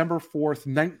 on December 4th,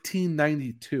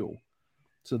 1992.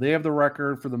 So they have the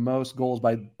record for the most goals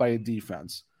by a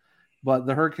defense. But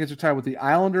the Hurricanes are tied with the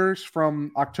Islanders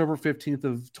from October 15th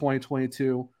of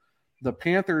 2022. The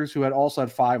Panthers, who had also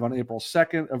had 5 on April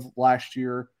 2nd of last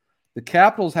year. The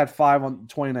Capitals had 5 on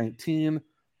 2019.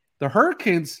 The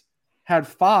Hurricanes had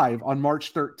 5 on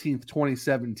March 13th,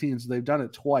 2017. So they've done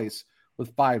it twice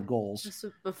with 5 goals. This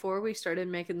was before we started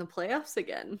making the playoffs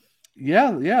again.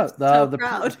 Yeah. Proud.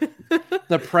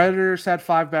 The Predators had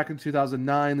 5 back in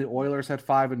 2009. The Oilers had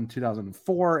 5 in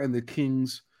 2004. And the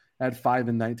Kings had 5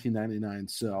 in 1999.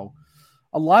 So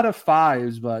a lot of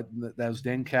 5s, but those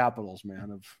dang Capitals,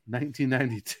 man, of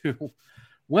 1992,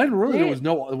 when really there was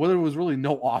really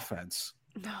no offense.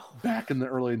 No. Back in the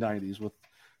early 90s with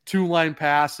 2-line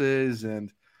passes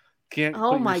and can't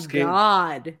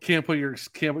put your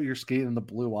skate in the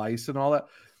blue ice and all that.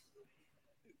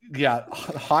 Yeah,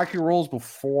 hockey rules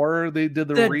before they did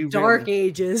the dark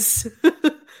ages.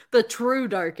 The true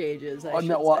dark ages, I should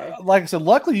say. Like I said,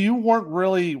 luckily you weren't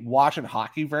really watching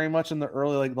hockey very much in the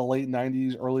the late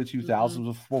 90s, early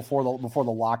 2000s before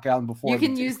the lockout and before. You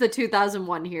can use the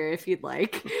 2001 here if you'd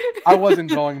like. I wasn't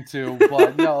going to,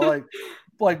 but no,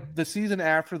 like the season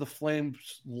after the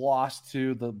Flames lost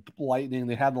to the Lightning,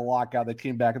 they had the lockout. They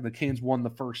came back and the Canes won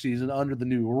the first season under the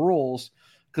new rules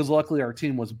because luckily our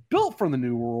team was built from the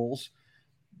new rules.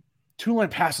 2-line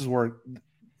passes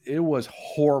it was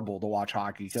horrible to watch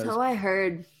hockey. So I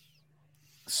heard.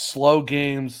 Slow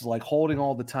games, like holding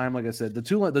all the time. Like I said, the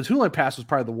two-line pass was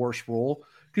probably the worst rule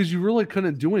because you really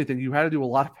couldn't do anything. You had to do a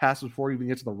lot of passes before you even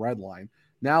get to the red line.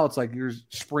 Now it's like you're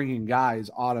springing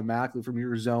guys automatically from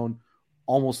your zone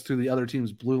almost to the other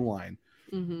team's blue line.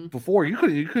 Mm-hmm. Before you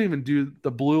couldn't even do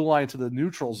the blue line to the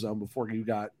neutral zone before you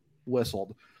got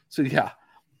whistled. So yeah.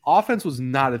 Offense was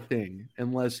not a thing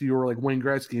unless you were like Wayne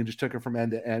Gretzky and just took it from end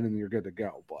to end and you're good to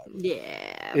go. But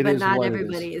but not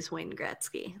everybody is Wayne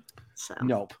Gretzky. So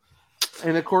nope.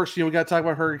 And of course, we got to talk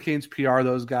about Hurricanes PR.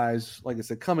 Those guys, like I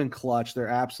said, come in clutch. They're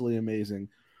absolutely amazing.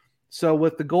 So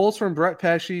with the goals from Brett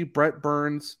Pesce, Brett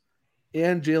Burns,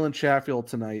 and Jalen Chatfield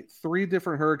tonight, 3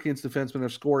 different Hurricanes defensemen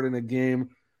have scored in a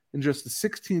game in just the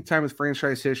 16th time in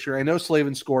franchise history. I know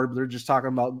Slavin scored, but they're just talking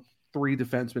about 3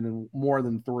 defensemen and more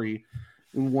than 3.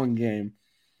 In one game.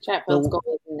 Chatfield's goal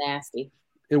was nasty.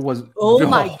 It was. Oh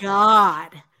my God.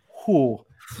 Cool.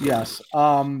 Yes.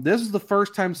 This is the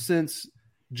first time since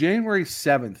January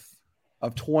 7th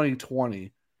of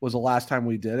 2020 was the last time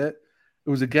we did it. It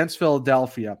was against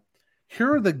Philadelphia.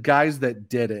 Here are the guys that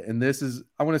did it. And this is,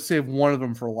 I want to save one of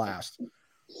them for last.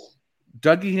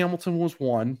 Dougie Hamilton was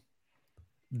one.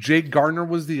 Jake Gardner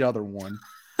was the other one.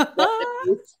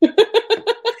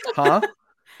 Huh?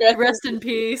 Rest in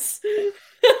peace.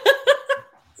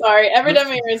 Sorry, every time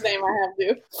I hear his name, I have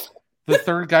to. The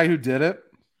third guy who did it,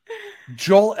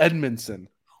 Joel Edmondson.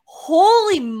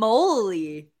 Holy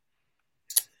moly!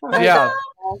 Yeah.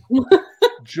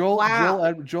 Joel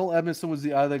Edmondson was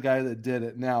the other guy that did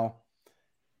it. Now,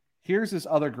 here's this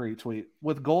other great tweet.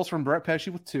 With goals from Brett Pesce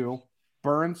with 2,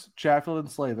 Burns, Chatfield,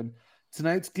 and Slavin,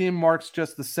 tonight's game marks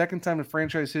just the second time in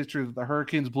franchise history that the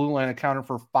Hurricanes' blue line accounted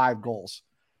for 5 goals.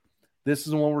 This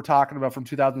is the one we're talking about from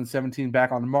 2017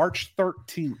 back on March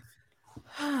 13th.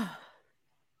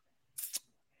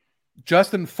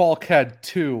 Justin Falk had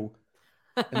 2.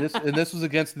 And this was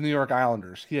against the New York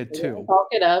Islanders. He had 2. Falk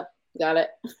it up. Got it.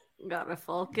 Gotta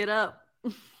Falk it up.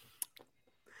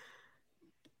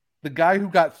 The guy who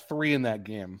got 3 in that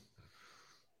game.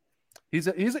 I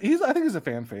think he's a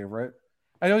fan favorite.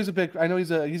 He's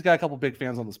got a couple big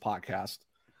fans on this podcast.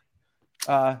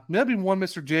 Maybe one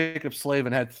Mr. Jacob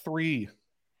Slavin had 3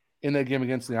 in that game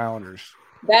against the Islanders.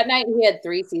 That night he had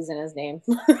 3 C's in his name.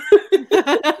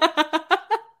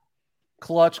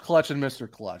 Clutch, and Mr.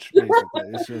 Clutch, basically.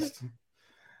 It's just,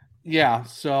 yeah.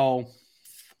 So,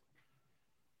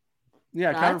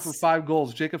 yeah, counted for 5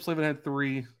 goals. Jacob Slavin had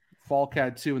 3. Falk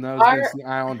had 2, and that was against the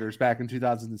Islanders back in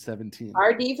 2017.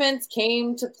 Our defense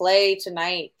came to play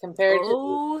tonight compared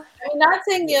to. I'm not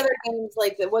saying the other games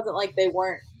like it wasn't like they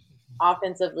weren't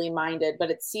offensively minded, but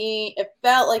it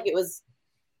felt like it was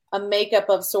a makeup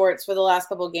of sorts for the last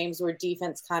couple of games where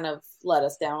defense kind of let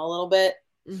us down a little bit.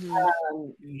 Mm-hmm.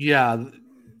 Yeah.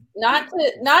 Not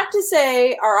to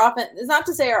say our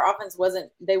offense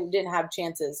wasn't. They didn't have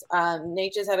chances.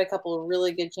 Nature's had a couple of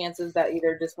really good chances that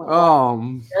either just went.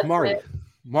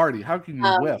 Marty, how can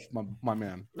you whiff, my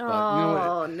man?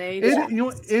 But,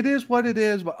 it is what it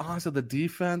is. But honestly, the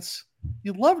defense,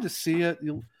 you'd love to see it.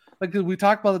 We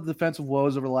talked about the defensive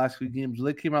woes over the last few games. When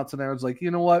they came out tonight, I was like,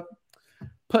 you know what?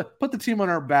 Put the team on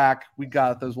our back. We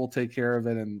got this. We'll take care of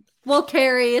it, and we'll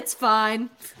carry. It's fine.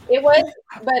 It was,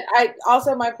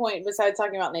 but my point, besides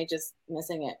talking about Nate just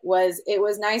missing it, was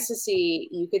nice to see.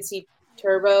 You could see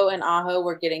Turbo and Aho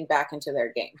were getting back into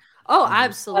their game. Oh,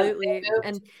 absolutely.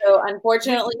 And so,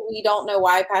 unfortunately, we don't know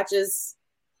why Patches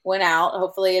went out.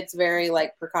 Hopefully, it's very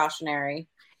precautionary.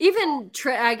 Even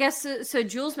I guess so.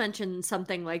 Jules mentioned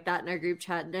something like that in our group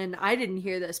chat, and I didn't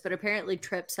hear this, but apparently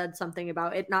Tripp said something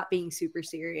about it not being super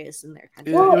serious, and they're kind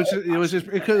of it was just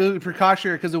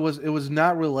precautionary because it was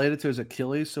not related to his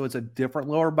Achilles, so it's a different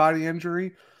lower body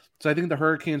injury. So I think the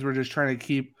Hurricanes were just trying to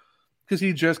keep, because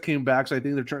he just came back, so I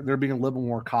think they're being a little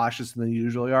more cautious than they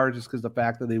usually are, just because the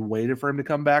fact that they waited for him to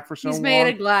come back for so long. He's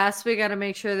made of glass. We got to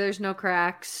make sure there's no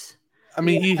cracks. I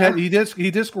mean, he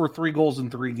did score 3 goals in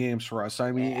 3 games for us.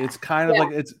 I mean, it's kind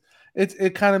of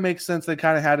it kind of makes sense. They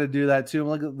kind of had to do that too.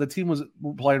 Like the team was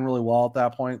playing really well at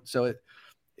that point, so it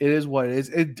is what it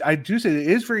is. I do say it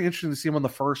is very interesting to see him on the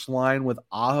first line with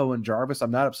Aho and Jarvis.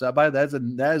 I'm not upset by it. That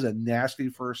is a nasty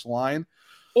first line.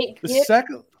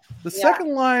 The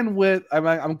second line with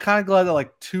I'm kind of glad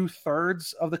that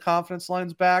 2/3 of the confidence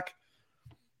line's back,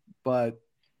 but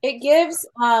it gives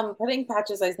putting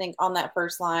Patches, I think, on that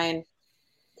first line.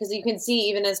 Because you can see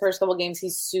even in his first couple games,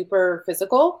 he's super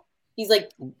physical. He's a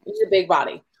big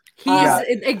body. He's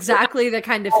exactly the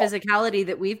kind of physicality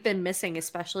that we've been missing,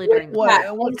 especially during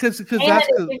the because it gives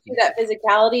you that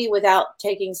physicality without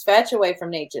taking Svetch away from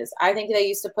Natchez. I think they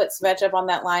used to put Svetch up on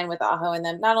that line with Aho and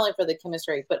them, not only for the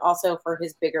chemistry, but also for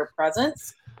his bigger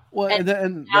presence. Well, and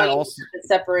that also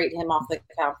separate him off the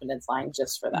confidence line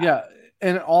just for that. Yeah.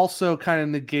 And it also kind of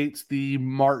negates the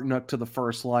Martinook to the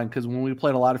first line, because when we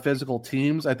played a lot of physical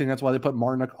teams, I think that's why they put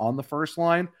Martinook on the first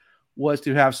line, was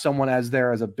to have someone as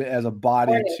a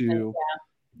body to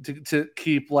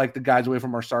keep the guys away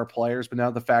from our star players. But now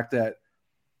the fact that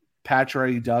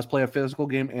Pacioretty does play a physical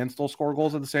game and still score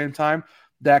goals at the same time,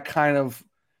 that kind of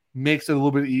makes it a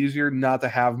little bit easier not to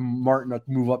have Martinook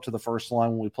move up to the first line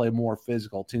when we play more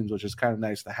physical teams, which is kind of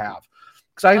nice to have.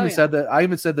 Because I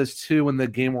even said this too in the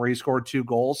game where he scored 2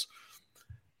 goals.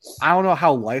 I don't know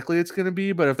how likely it's going to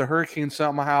be, but if the Hurricanes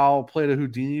somehow played a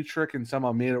Houdini trick and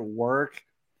somehow made it work,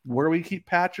 where we keep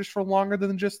Patches for longer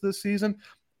than just this season,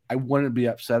 I wouldn't be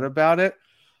upset about it.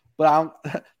 But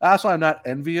that's why I'm not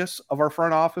envious of our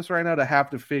front office right now to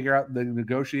have to figure out the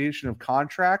negotiation of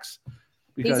contracts,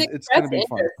 because it's going to be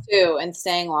fun too, and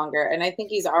staying longer. And I think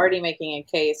he's already making a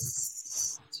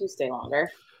case to stay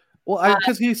longer. Well,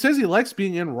 because he says he likes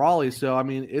being in Raleigh, so I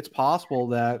mean, it's possible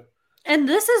that. And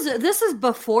this is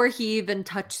before he even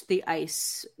touched the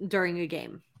ice during a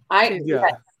game.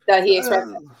 That he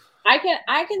expressed.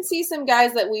 I can see some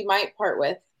guys that we might part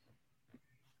with.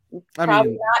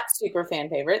 Probably not super fan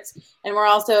favorites, and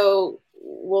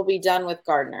we'll be done with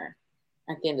Gardner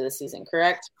at the end of the season.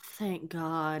 Correct? Thank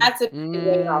God. That's a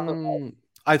big off of it.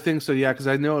 I think so. Yeah, because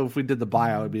I know if we did the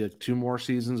buyout, it'd be 2 more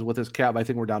seasons with his cap. I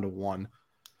think we're down to 1.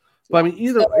 But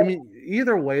I mean,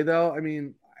 either way though. I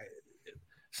mean,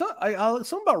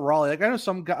 something about Raleigh. Like I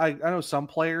know some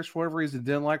players for whatever reason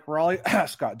didn't like Raleigh.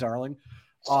 Scott Darling.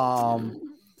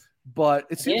 But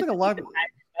it seems like a lot.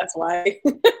 That's why.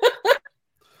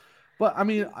 But I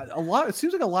mean, it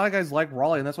seems like a lot of guys like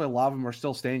Raleigh, and that's why a lot of them are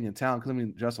still staying in town. Because I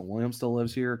mean, Justin Williams still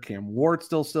lives here, Cam Ward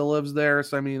still lives there.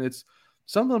 So I mean, it's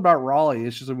something about Raleigh.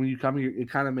 It's just that when you come here, it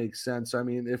kind of makes sense. So, I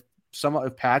mean, if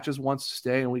Patches wants to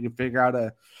stay, and we can figure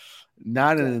out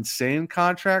not an insane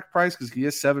contract price because he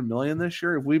is $7 million this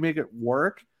year. If we make it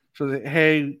work, so that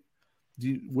hey,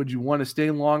 would you want to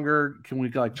stay longer? Can we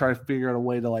like try to figure out a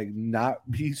way to like not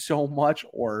be so much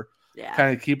or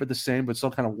kind of keep it the same, but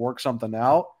still kind of work something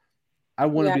out? I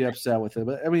wouldn't be upset with it.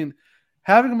 But I mean,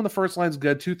 having him on the first line is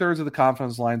good. 2/3 of the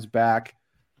confidence line's back.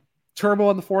 Turbo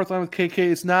on the fourth line with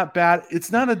KK, it's not bad.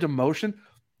 It's not a demotion.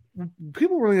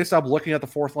 People really need to stop looking at the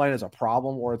fourth line as a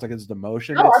problem or it's like it's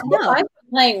demotion. No, our fourth line's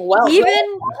playing well.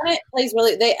 Even plays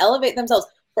really, they elevate themselves.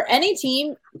 For any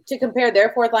team to compare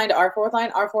their fourth line to our fourth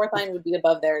line would be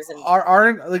above theirs. And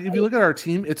like if you look at our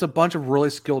team, it's a bunch of really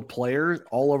skilled players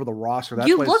all over the roster.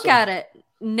 That's at it.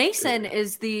 Nason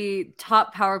is the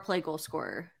top power play goal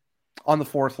scorer on the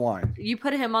fourth line. You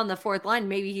put him on the fourth line,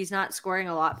 maybe he's not scoring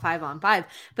a lot 5-on-5,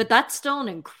 but that's still an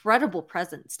incredible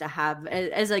presence to have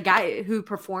as a guy who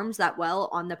performs that well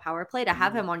on the power play. To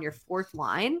have him on your fourth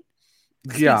line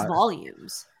speaks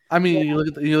volumes. I mean, you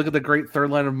look at the great third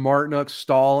line of Martinook,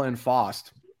 Stahl, and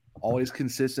Fost. Always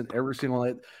consistent every single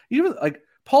night. Even like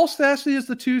Paul Stastny is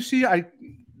the 2C.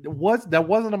 That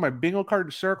wasn't on my bingo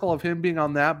card circle of him being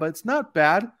on that, but it's not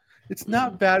bad. It's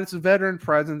not bad. It's a veteran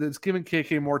presence. It's giving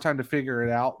KK more time to figure it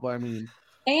out. But I mean,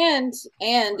 and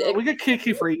we get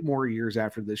KK for 8 more years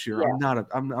after this year. Yeah.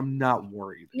 I'm not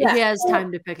worried. Yeah. He has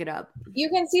time to pick it up. You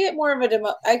can see it more of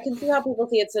a I can see how people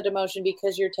see it's a demotion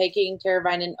because you're taking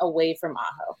Teravainen away from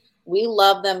Aho. We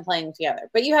love them playing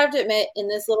together, but you have to admit, in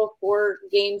this little 4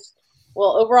 games,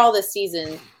 well, overall this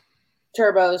season,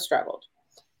 Turbo struggled.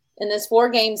 In this 4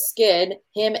 game skid,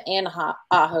 him and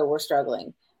Aho were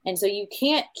struggling. And so you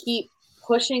can't keep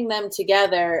pushing them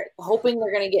together, hoping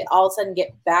they're going to all of a sudden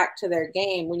get back to their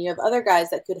game when you have other guys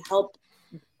that could help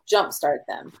jumpstart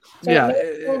them. So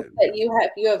that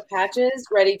you have Patches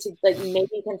ready to like maybe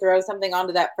you can throw something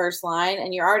onto that first line,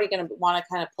 and you're already going to want to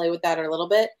kind of play with that a little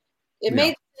bit. It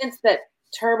made sense that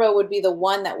Turbo would be the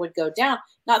one that would go down.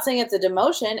 Not saying it's a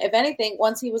demotion. If anything,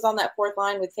 once he was on that fourth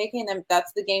line with KK and them,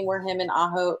 that's the game where him and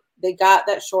Aho, they got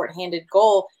that shorthanded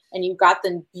goal, and you got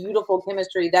the beautiful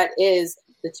chemistry that is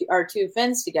our 2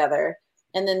 Finns together.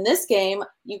 And then this game,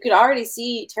 you could already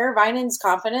see Teravainen's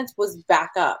confidence was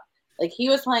back up. Like he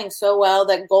was playing so well.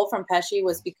 That goal from Pesci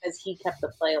was because he kept the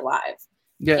play alive.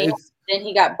 Yeah. And then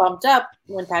he got bumped up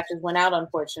when Patches went out,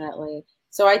 unfortunately.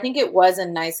 So I think it was a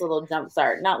nice little jump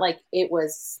start. Not like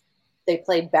they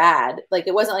played bad. Like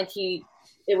it wasn't like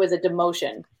it was a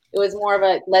demotion. It was more of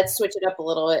a let's switch it up a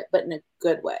little bit, but in a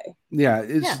good way. Yeah.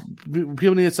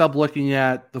 People need to stop looking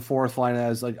at the fourth line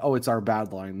as like, oh, it's our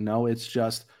bad line. No, it's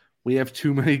just we have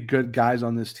too many good guys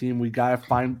on this team. We got to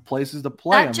find places to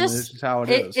play them. This is how it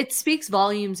is. It speaks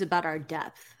volumes about our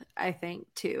depth, I think,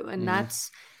 too. And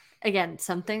that's, again,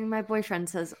 something my boyfriend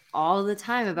says all the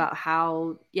time about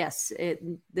how, yes,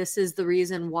 this is the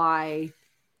reason why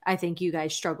I think you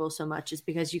guys struggle so much is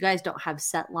because you guys don't have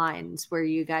set lines where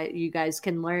you guys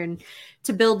can learn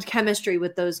to build chemistry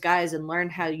with those guys and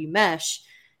learn how you mesh.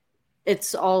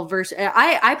 It's all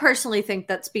I personally think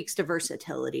that speaks to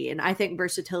versatility, and I think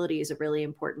versatility is a really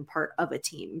important part of a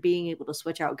team, being able to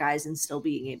switch out guys and still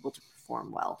being able to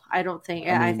perform well. I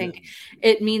think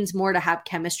it means more to have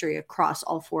chemistry across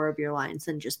all 4 of your lines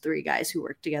than just 3 guys who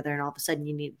work together and all of a sudden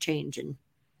you need to change and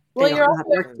they don't know how to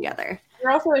work together.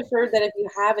 You're also assured that if you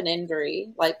have an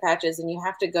injury like Patches and you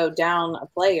have to go down a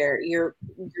player, you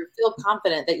feel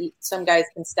confident that some guys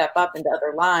can step up into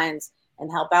other lines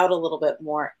and help out a little bit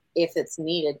more if it's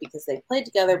needed because they've played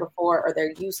together before or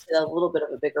they're used to a little bit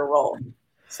of a bigger role.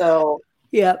 So,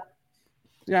 yeah,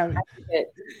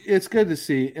 it's good to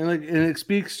see, and it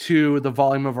speaks to the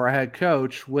volume of our head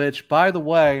coach. Which, by the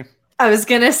way, I was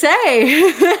gonna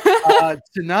say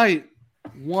tonight,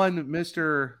 one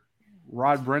Mr.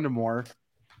 Rod Brindamore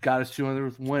got his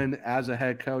 200th win as a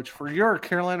head coach for your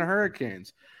Carolina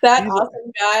Hurricanes. That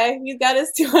awesome guy, he's got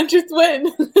his 200th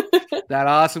win. That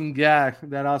awesome guy,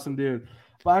 that awesome dude.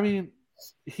 But I mean,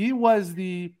 he was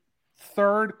the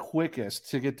 3rd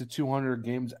quickest to get to 200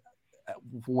 games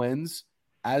wins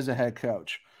as a head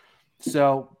coach.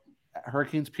 So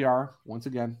Hurricanes PR, once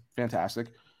again, fantastic.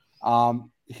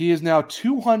 He is now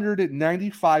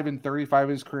 295 and 35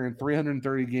 in his career in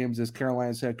 330 games as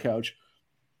Carolina's head coach.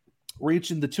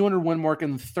 reaching the 200 win mark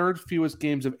in the third fewest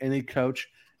games of any coach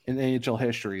in NHL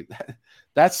history.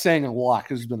 That's saying a lot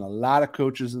because there's been a lot of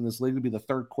coaches in this league to be the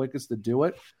third quickest to do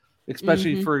it,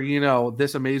 especially for,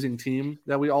 this amazing team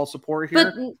that we all support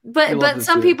here. But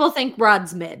some people think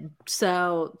Rod's mid.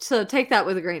 So take that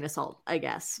with a grain of salt, I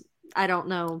guess. I don't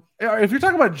know. If you're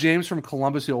talking about James from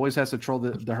Columbus, who always has to troll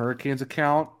the Hurricanes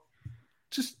account,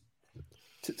 just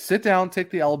sit down, take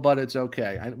the L, but it's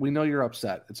okay. We know you're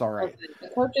upset. It's all right. The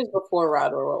coaches before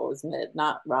Rod were what was mid,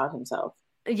 not Rod himself.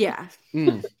 Yeah.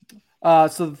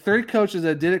 So the three coaches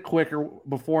that did it quicker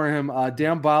before him,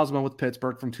 Dan Bilesman with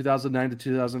Pittsburgh from 2009 to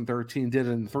 2013 did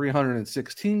it in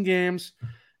 316 games.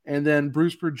 And then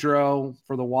Bruce Boudreau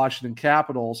for the Washington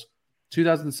Capitals,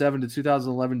 2007 to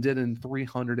 2011 did it in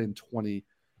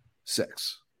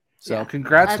 326. So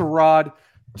congrats to Rod.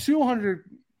 200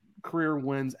 career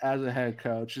wins as a head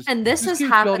coach. This is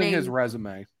happening. Building his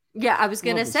resume. Yeah, I was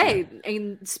gonna say,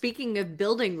 and speaking of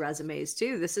building resumes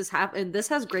too, this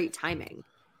has great timing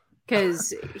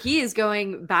because he is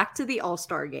going back to the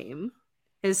All-Star game,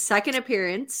 his second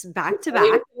appearance back to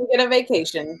back. Get a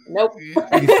vacation? Nope.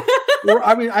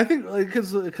 I think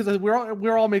because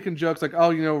we're all making jokes like,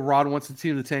 Rod wants the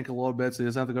team to tank a little bit, so he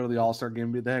doesn't have to go to the All-Star game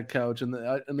and be the head coach. And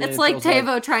it's like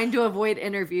Tavo trying to avoid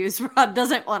interviews. Rod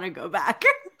doesn't want to go back.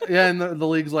 Yeah, and the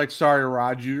league's like, sorry,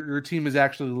 Rod, your team is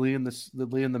actually leading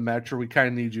the Metro. We kind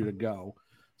of need you to go.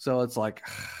 So it's like,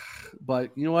 but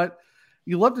you know what?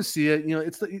 You love to see it.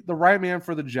 It's the right man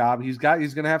for the job. He's going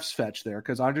to have Svech there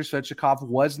because Andrei Svechnikov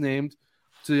was named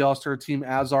to the All-Star team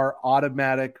as our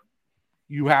automatic.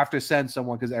 You have to send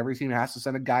someone because every team has to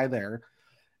send a guy there.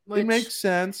 It makes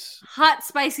sense. Hot,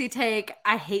 spicy take.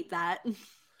 I hate that.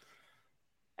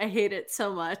 I hate it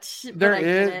so much.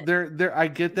 I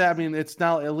get that. I mean, it's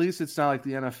not like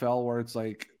the NFL where it's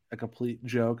like a complete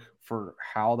joke for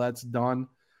how that's done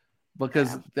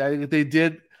because they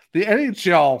did the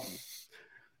NHL,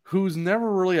 who's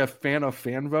never really a fan of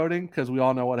fan voting because we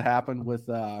all know what happened with,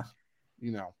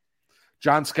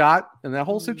 John Scott and that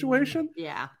whole situation.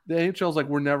 Yeah. The NHL's like,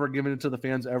 we're never giving it to the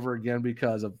fans ever again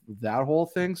because of that whole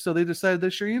thing. So they decided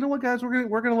this year, you know what, guys, we're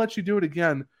going to let you do it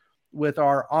again with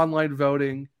our online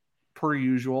voting per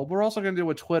usual. We're also going to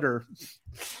do a Twitter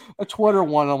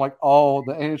one. I'm like, oh,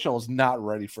 the NHL is not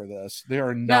ready for this. They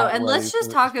are not. No, and let's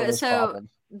just talk about problem.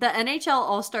 The NHL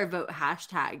All-Star Vote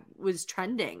hashtag was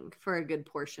trending for a good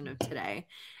portion of today.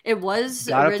 It was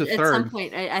at some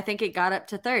point. I think it got up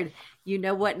to third. You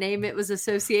know what name it was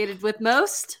associated with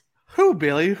most? Who,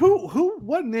 Billy? Who?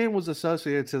 What name was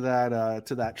associated to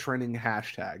that trending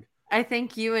hashtag? I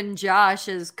think you and Josh,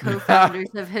 as co-founders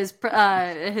of his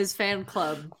fan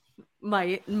club,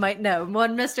 might know.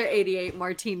 One Mr. 88,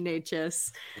 Martin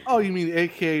Natchez. Oh, you mean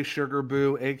AKA Sugar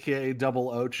Boo, AKA Double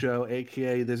Ocho,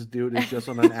 AKA this dude is just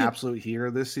on an absolute heater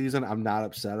this season. I'm not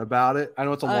upset about it. I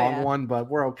know it's a long one, but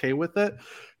we're okay with it.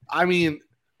 I mean,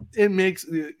 it makes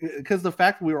because the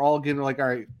fact that we were all getting like, all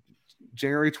right,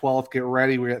 January 12th, get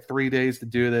ready. We got 3 days to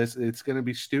do this. It's going to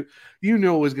be stupid. It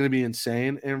was going to be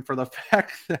insane. And for the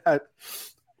fact that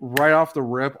right off the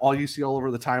rip, all you see all over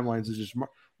the timelines is just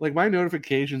like my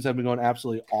notifications have been going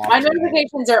absolutely off. My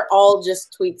notifications are all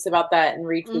just tweets about that and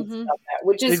retweets about that,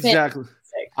 which is exactly.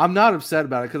 Fantastic. I'm not upset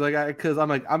about it because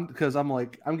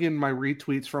I'm getting my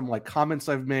retweets from like comments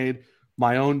I've made,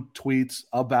 my own tweets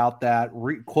about that,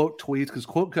 quote tweets because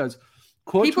quote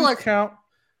people tweets count.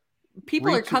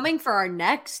 People are coming for our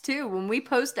necks too. When we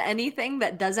post anything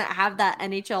that doesn't have that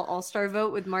NHL All-Star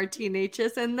vote with Martin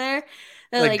Natchez in there,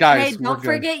 they're like, guys, hey, don't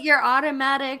forget your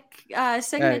automatic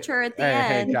signature at the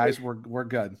end. Hey, guys, we're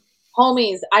good.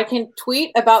 Homies, I can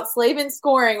tweet about Slavin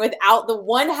scoring without the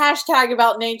one hashtag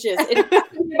about Natchez.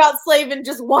 It's about Slavin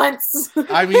just once.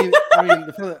 I mean,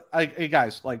 hey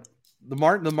guys, like the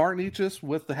Martin Natchez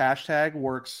with the hashtag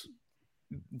works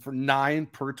for 9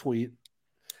 per tweet.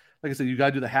 Like I said, you got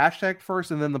to do the hashtag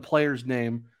first and then the player's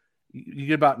name. You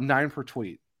get about 9 per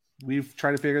tweet. We've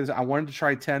tried to figure this out. I wanted to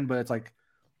try 10, but it's like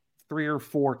 3 or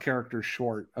 4 characters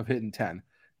short of hitting 10.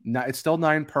 No, it's still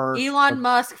 9 per. Elon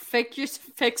Musk,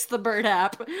 fix the Bird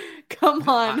app. Come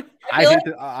on.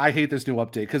 I hate this new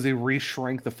update because they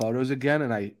re-shrink the photos again,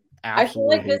 and I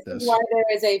absolutely hate this. I feel like this is why there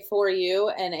is a for you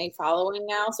and a following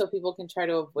now, so people can try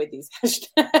to avoid these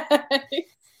hashtags.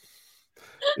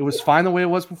 It was fine the way it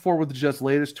was before with just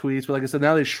latest tweets, but like I said,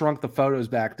 now they shrunk the photos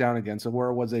back down again. So where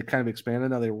it was they kind of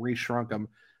expanded, now they re-shrunk them,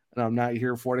 and I'm not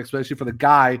here for it, especially for the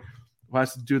guy who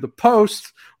has to do the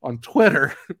post on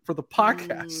Twitter for the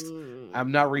podcast.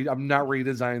 I'm not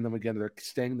redesigning them again; they're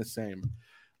staying the same.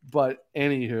 But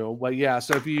anywho, yeah.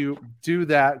 So if you do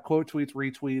that, quote tweets,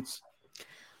 retweets,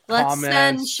 comments.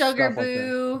 Let's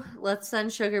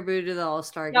send Sugar Boo to the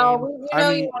All-Star game. No,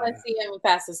 you want to see him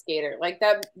fast as skater. Like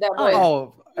that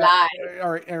boy.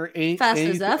 Fast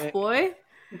as F, boy.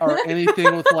 Or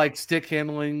anything with like stick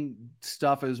handling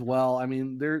stuff as well. I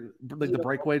mean, they're like the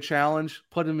breakaway challenge.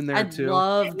 Put him in there too. I'd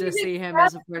love to see him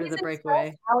as a part of the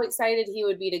breakaway. How excited he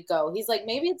would be to go. He's like,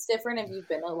 maybe it's different if you've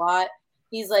been a lot.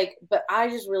 He's like, but I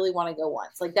just really want to go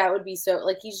once. Like that would be so.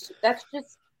 Like that's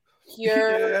just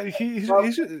pure. You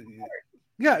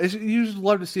just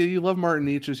love to see it. You love Martin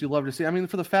Nietzsche's. You love to see. I mean,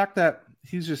 for the fact that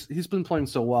he's been playing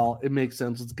so well, it makes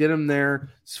sense. Let's get him there.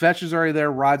 Svetch is already there.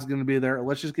 Rod's going to be there.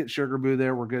 Let's just get Sugar Boo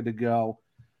there. We're good to go.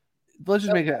 Let's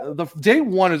just make it. The day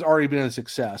one has already been a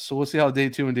success. So we'll see how day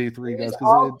 2 and day 3 goes.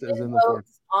 Because it is in the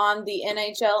fourth. On the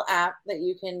NHL app that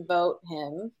you can vote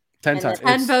him 10 times.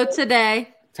 10 votes a day.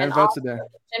 10 votes a day.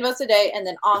 10 votes a day, and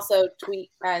then also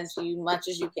tweet as much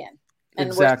as you can. And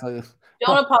exactly.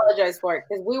 Don't apologize for it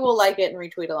because we will like it and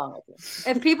retweet along with you.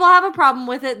 If people have a problem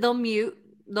with it, they'll mute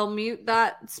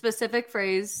that specific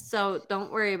phrase. So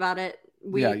don't worry about it.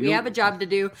 We have a job to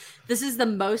do. This is the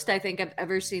most I think I've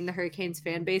ever seen the Hurricanes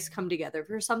fan base come together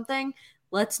for something.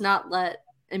 Let's not let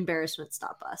embarrassment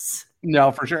stop us.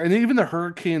 No, for sure. And even the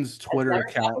Hurricanes Twitter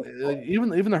account, even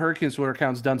the Hurricanes Twitter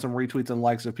account's done some retweets and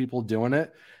likes of people doing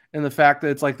it. And the fact that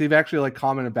it's like they've actually like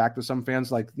commented back to some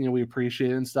fans like, we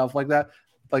appreciate it and stuff like that.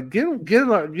 Like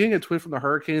getting a tweet from the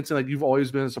Hurricanes and like you've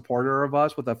always been a supporter of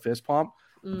us with a fist pump.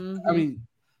 Mm-hmm. I mean,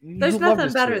 there's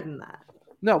nothing better than that.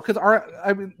 No, because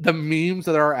the memes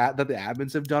that the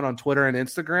admins have done on Twitter and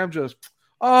Instagram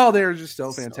they're just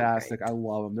so fantastic. Great. I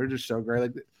love them. They're just so great.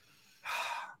 Like the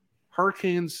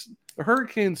Hurricanes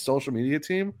social media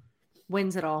team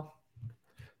wins it all.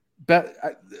 I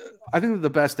think they're the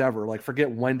best ever. Like,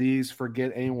 forget Wendy's,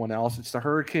 forget anyone else. It's the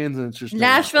Hurricanes, and it's just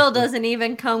Nashville doesn't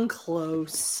even come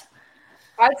close.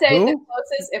 I'd say the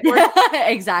closest. If we're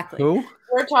exactly, who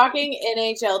we're talking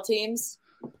NHL teams,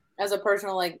 as a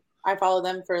personal I follow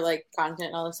them for content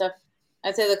and all this stuff.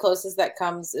 I'd say the closest that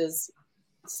comes is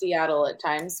Seattle at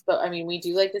times, but I mean, we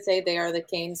do like to say they are the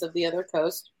Canes of the other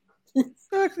coast.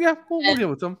 Yeah, we'll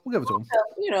give it to them.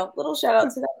 Little shout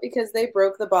out to them because they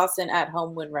broke the Boston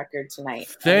at-home win record tonight.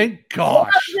 Thank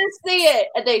gosh. Love to see it,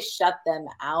 and they shut them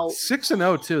out.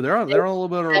 6-0 too. They're on a little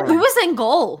bit of a run. Who was in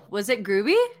goal? Was it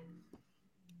Groovy?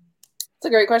 That's a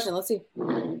great question. Let's see.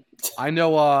 I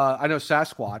know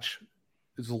Sasquatch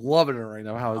is loving it right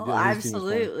now.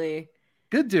 Absolutely.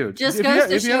 Good dude. Just goes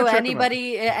to show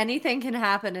anything can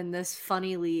happen in this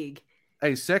funny league.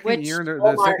 Hey, second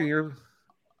year.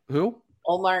 Who?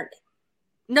 Olmark.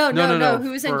 No.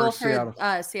 Who's in goal for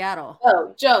Seattle?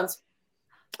 Oh, Jones.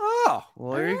 Oh,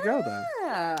 well, there you go then.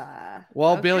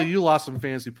 Well, okay. Bailey, you lost some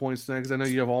fantasy points then because I know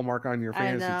you have Allmark on your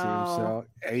fantasy team. So,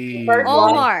 hey,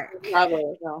 Allmark. I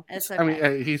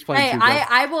mean, he's playing. Hey,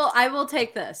 I will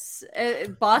take this.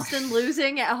 Boston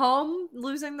losing at home,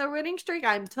 losing their winning streak.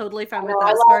 I'm totally fine with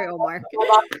that. Sorry, Allmark. My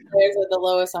Boston players are the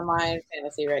lowest on my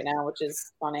fantasy right now, which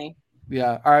is funny.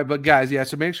 Yeah. All right. But guys,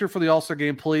 so make sure for the All-Star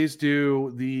game, please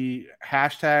do the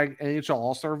hashtag NHL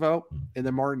All-Star vote and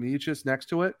then Martin Nietzsche's next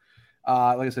to it.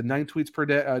 Like I said, 9 tweets per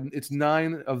day. It's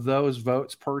 9 of those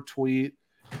votes per tweet.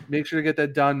 Make sure to get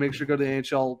that done. Make sure to go to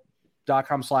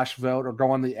NHL.com/vote or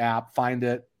go on the app, find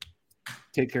it,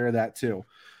 take care of that too.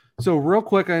 So real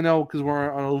quick, I know because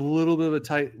we're on a little bit of a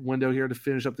tight window here to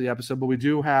finish up the episode, but we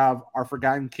do have our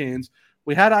Forgotten Canes.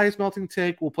 We had ice melting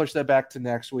take. We'll push that back to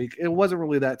next week. It wasn't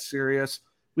really that serious.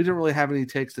 We didn't really have any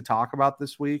takes to talk about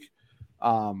this week.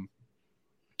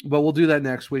 But we'll do that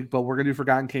next week. But we're going to do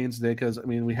Forgotten Canes today because, I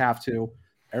mean, we have to.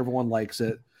 Everyone likes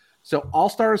it. So I'll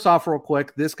start us off real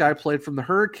quick. This guy played from the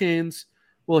Hurricanes.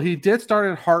 Well, he did start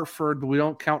in Hartford, but we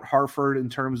don't count Hartford in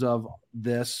terms of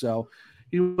this. So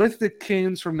he was with the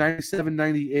Canes from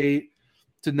 97-98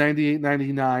 to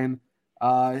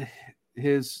 98-99.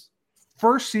 His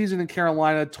first season in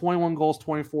Carolina, 21 goals,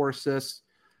 24 assists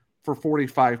for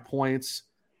 45 points.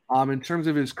 In terms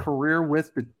of his career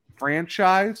with the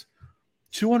franchise,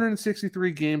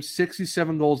 263 games,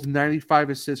 67 goals,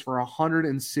 95 assists for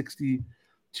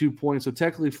 162 points. So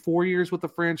technically 4 years with the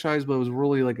franchise, but it was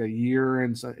really like a year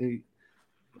and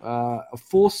a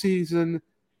full season,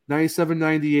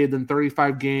 97-98, then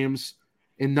 35 games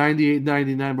in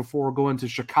 98-99 before going to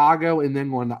Chicago and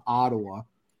then going to Ottawa.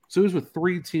 So he was with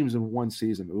 3 teams in one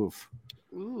season. Oof.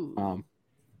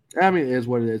 I mean, it is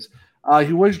what it is.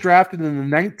 He was drafted in the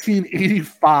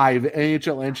 1985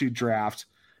 NHL entry draft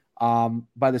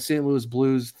by the St. Louis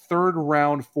Blues, 3rd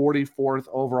round, 44th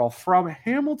overall from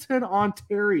Hamilton,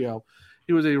 Ontario.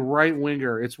 He was a right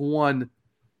winger. It's one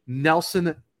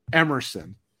Nelson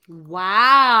Emerson.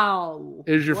 Wow.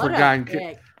 Is your Forgotten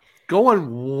King.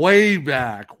 Going way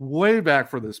back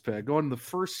for this pick. Going the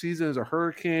first season as a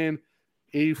Hurricane,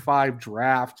 85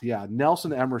 draft. Yeah,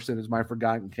 Nelson Emerson is my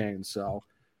forgotten Cane. So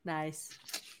nice.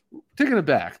 Taking it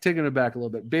back a little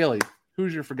bit. Bailey,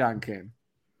 who's your forgotten Cane?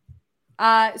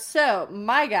 So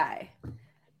my guy,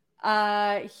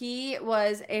 he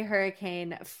was a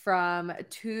Hurricane from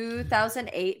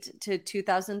 2008 to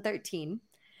 2013.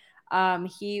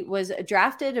 He was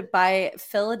drafted by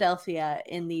Philadelphia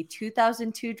in the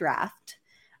 2002 draft.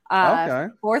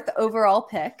 Fourth overall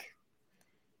pick.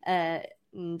 And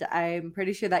I'm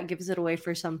pretty sure that gives it away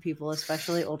for some people,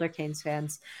 especially older Canes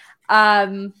fans.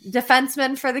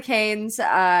 Defenseman for the Canes,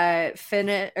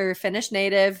 Finnish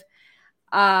native.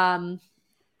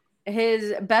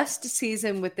 His best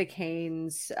season with the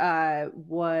Canes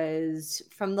was,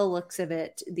 from the looks of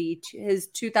it, his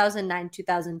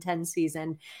 2009-2010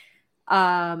 season,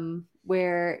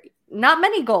 where not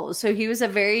many goals. So he was a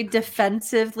very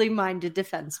defensively minded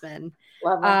defenseman,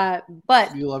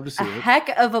 but you love to see heck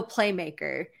of a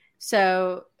playmaker.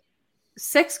 So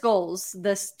 6 goals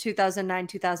this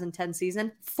 2009-2010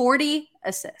 season, 40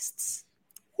 assists.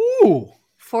 Ooh.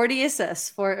 40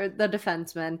 assists for the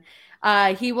defenseman.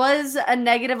 He was a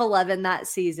 -11 that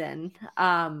season.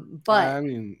 But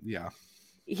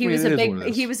he was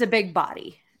a big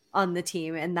body on the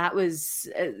team, and that was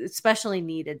especially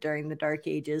needed during the dark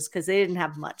ages because they didn't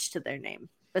have much to their name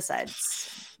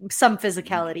besides some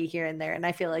physicality here and there. And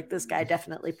I feel like this guy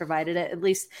definitely provided it. At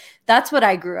least that's what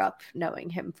I grew up knowing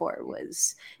him for,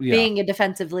 was being a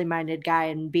defensively minded guy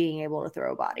and being able to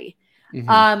throw a body.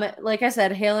 Mm-hmm. Like I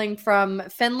said, hailing from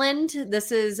Finland,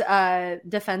 this is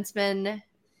defenseman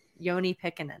Joni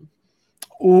Pikkanen.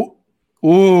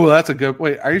 Ooh, that's a good.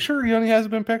 Wait, are you sure Joni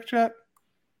hasn't been picked yet?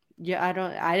 Yeah, I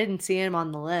didn't see him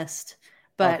on the list,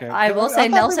 but okay. I will say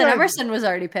Nelson Emerson was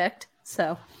already picked.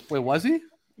 So wait, was he?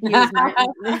 He was not.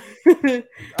 I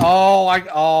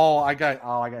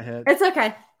got hit. It's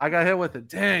okay. I got hit with it.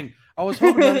 Dang, I was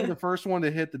hoping to be the first one to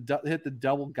hit the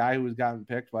double guy who was gotten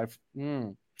picked by.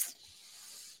 There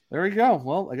we go.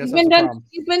 Well, I guess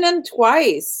he's been done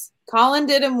twice. Colin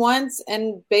did him once,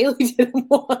 and Bailey did him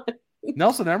once.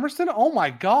 Nelson Emerson? Oh my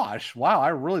gosh! Wow, I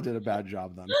really did a bad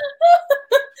job then. And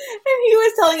he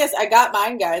was telling us, "I got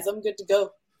mine, guys. I'm good to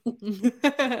go."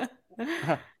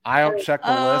 I don't check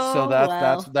the list, so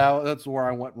that's where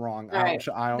I went wrong. I don't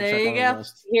check the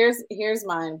list. Here's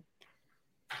mine.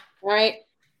 All right.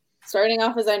 Starting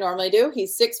off as I normally do,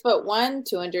 he's 6'1",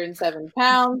 207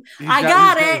 pounds. He's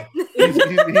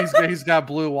got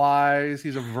blue eyes.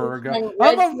 He's a Virgo.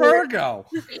 I'm a Virgo.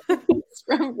 He's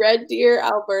from Red Deer,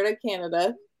 Alberta,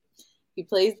 Canada. He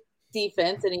plays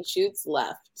defense and he shoots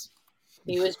left.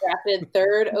 He was drafted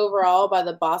 3rd overall by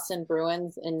the Boston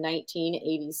Bruins in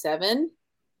 1987.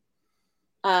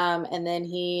 And then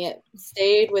he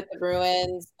stayed with the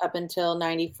Bruins up until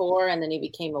 94, and then he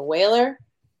became a Whaler.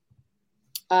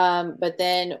 But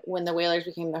then when the Whalers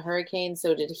became the Hurricanes,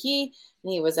 so did he.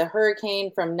 And he was a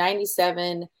Hurricane from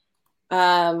 97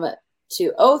 to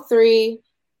 03.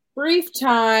 Brief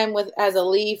time as a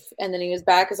Leaf, and then he was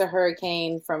back as a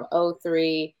Hurricane from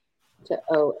 03 to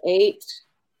 08.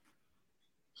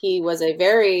 He was a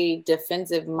very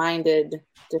defensive-minded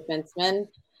defenseman.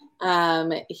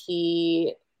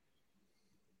 He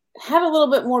had a little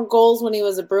bit more goals when he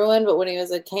was a Bruin, but when he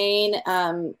was a Cane,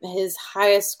 his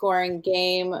highest scoring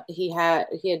game, he had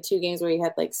 2 games where he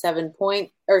had like 7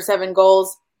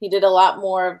 goals. He did a lot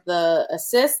more of the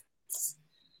assists.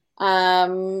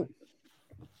 And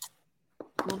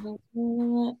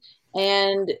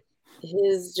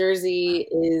his jersey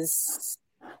is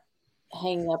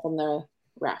hanging up on the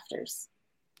rafters.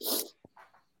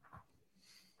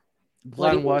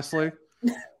 Glenn Wesley.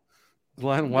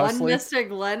 Mr.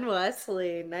 Glenn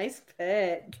Wesley. Nice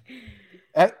pick.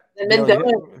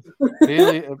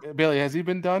 Bailey, has he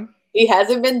been done? He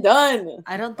hasn't been done.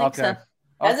 I don't think so.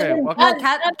 Okay. Well,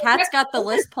 Kat's got the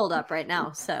list pulled up right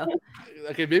now. So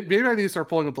okay, maybe I need to start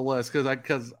pulling up the list because I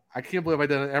can't believe I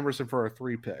did an Emerson for a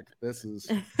 3 pick. This is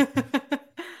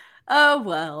oh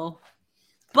well.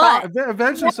 But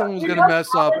eventually someone's gonna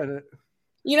mess up and it.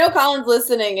 You know, Colin's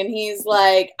listening, and he's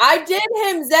like, "I did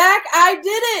him, Zach. I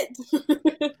did it."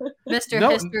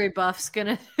 Mr. History Buff's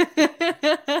gonna.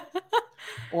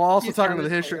 Well, also talking to the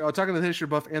history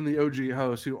buff and the OG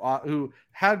host, who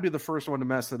had to be the first one to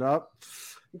mess it up.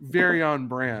 Very on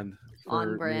brand.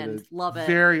 On brand, love it.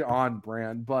 Very on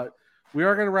brand. But we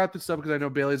are going to wrap this up because I know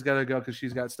Bailey's got to go because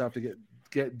she's got stuff to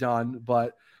get done.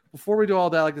 But before we do all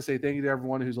that, I'd like to say thank you to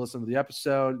everyone who's listened to the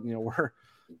episode. You know, we're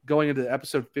going into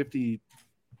episode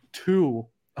 52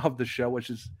 of the show, which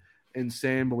is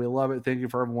insane, but we love it. Thank you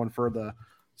for everyone for the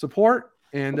support.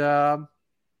 And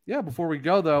Yeah, before we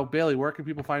go, though, Bailey, where can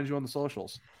people find you on the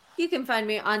socials? You can find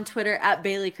me on Twitter at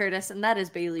Bailey Curtis, and that is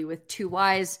Bailey with 2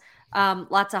 Y's.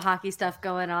 Lots of hockey stuff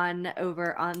going on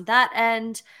over on that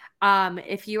end.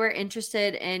 If you are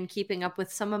interested in keeping up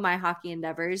with some of my hockey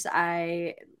endeavors,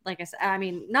 like I said, I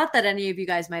mean, not that any of you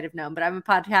guys might have known, but I'm a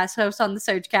podcast host on the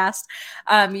Surgecast.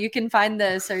 You can find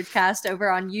the Surgecast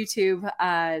over on YouTube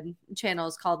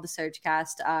channels called the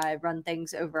Surgecast. I run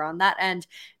things over on that end.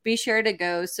 Be sure to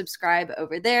go subscribe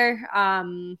over there.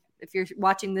 If you're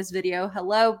watching this video,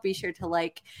 hello, be sure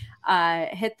to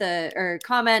hit or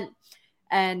comment,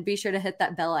 and be sure to hit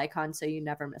that bell icon so you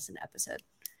never miss an episode.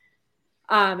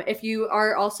 If you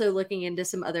are also looking into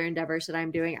some other endeavors that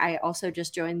I'm doing, I also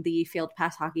just joined the Field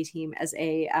Pass hockey team as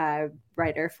a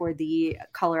writer for the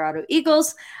Colorado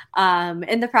Eagles.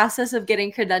 In the process of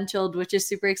getting credentialed, which is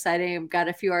super exciting. I've got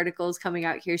a few articles coming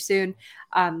out here soon,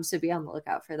 so be on the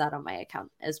lookout for that on my account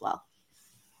as well.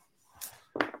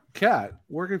 Kat,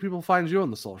 where can people find you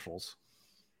on the socials?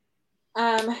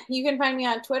 You can find me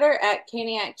on Twitter at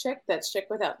CaniacChick. That's Chick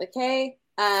without the K.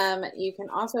 You can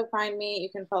also find me. You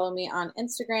can follow me on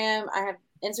Instagram. I have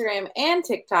Instagram and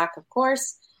TikTok, of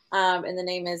course. And the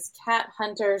name is Cat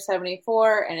Hunter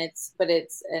 74, and it's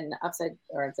an upside,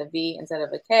 or it's a V instead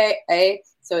of a K.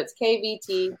 So it's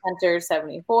KVT Hunter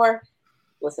 74.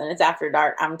 Listen, it's after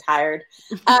dark. I'm tired.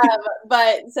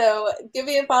 But so give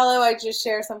me a follow. I just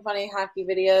share some funny hockey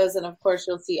videos. And of course,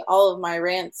 you'll see all of my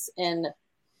rants and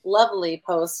lovely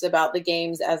posts about the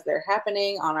games as they're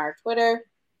happening on our Twitter.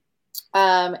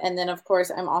 And then, of course,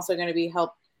 I'm also going to be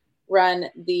help run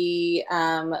the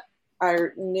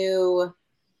our new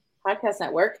podcast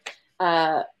network,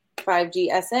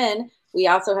 5GSN. We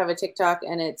also have a TikTok,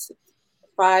 and it's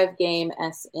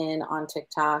 5GameSN on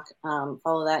TikTok.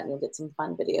 Follow that, and you'll get some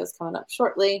fun videos coming up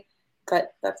shortly.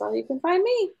 But that's all you can find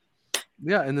me.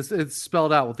 Yeah, and it's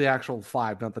spelled out with the actual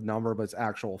 5, not the number, but it's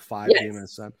actual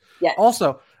 5GameSN. Yes.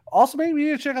 Also, maybe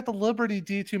you need to check out the Liberty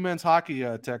D2 men's hockey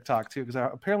TikTok too, because I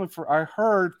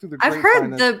heard through the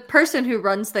grapevine the person who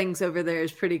runs things over there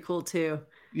is pretty cool too.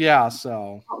 Yeah,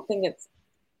 so I don't think it's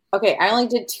okay. I only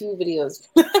did 2 videos.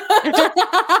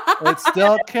 It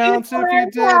still counts if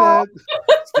you did it.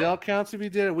 Still counts if you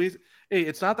did it. Hey,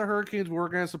 it's not the Hurricanes. We're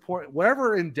going to support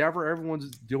whatever endeavor everyone's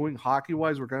doing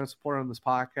hockey-wise. We're going to support on this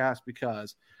podcast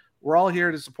because we're all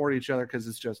here to support each other because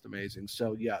it's just amazing.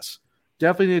 So, yes,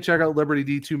 definitely need to check out Liberty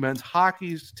D2 Men's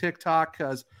Hockey's TikTok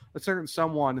because a certain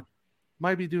someone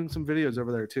might be doing some videos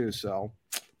over there too. So,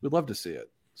 we'd love to see it.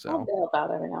 So, I'll help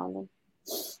out every now and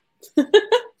then.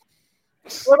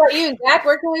 What about you, Zach?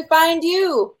 Where can we find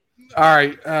you? All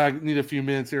right, need a few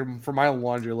minutes here for my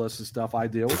laundry list of stuff I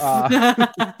do.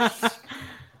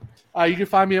 You can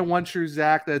find me at One True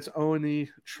Zach. That's only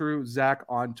True Zach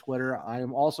on Twitter. I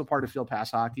am also part of Field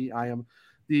Pass Hockey. I am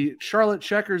the Charlotte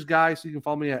Checkers guy, so you can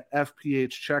follow me at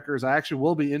FPH Checkers. I actually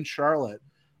will be in Charlotte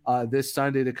this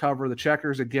Sunday to cover the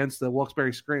Checkers against the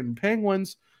Wilkes-Barre Scranton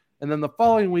Penguins, and then the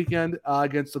following weekend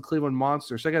against the Cleveland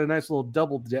Monsters. So I got a nice little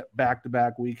double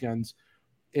back-to-back weekends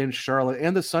in Charlotte,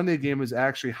 and the Sunday game is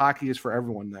actually Hockey is for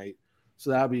Everyone night,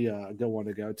 so that'll be a good one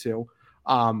to go to.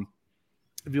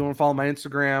 If you want to follow my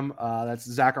Instagram, that's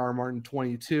Zach R. Martin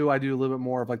 22. I do a little bit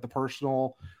more of like the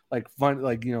personal, like fun,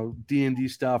 like D&D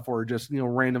stuff, or just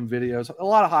random videos. A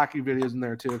lot of hockey videos in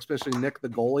there too, especially Nick the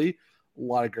goalie. A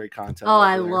lot of great content. Oh,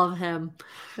 I love him.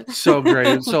 So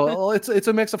great. So it's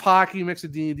a mix of hockey, mix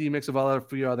of D&D, mix of a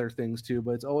few other things too.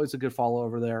 But it's always a good follow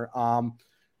over there.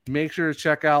 Make sure to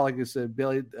check out, like I said,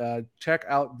 Billy, check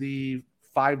out the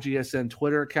 5GSN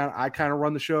Twitter account. I kind of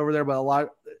run the show over there, but a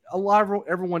lot of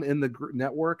everyone in the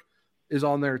network is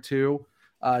on there too.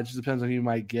 It just depends on who you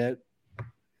might get.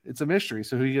 It's a mystery,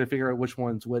 so who you got to figure out which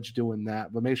one's which doing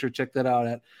that. But make sure to check that out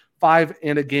at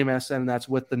 5GameSN, and that's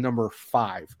with the number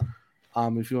 5.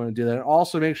 If you want to do that. And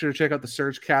also make sure to check out the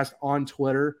Surgecast on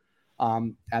Twitter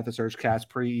at the Surgecast.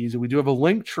 Pretty easy. We do have a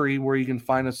link tree where you can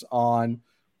find us on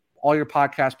all your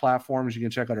podcast platforms. You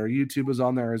can check out our YouTube is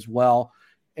on there as well.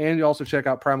 And you also check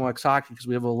out Primal X Hockey because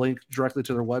we have a link directly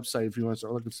to their website if you want to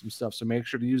start looking at some stuff. So make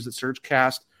sure to use the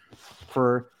Surgecast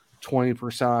for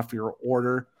 20% off your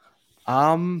order.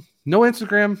 No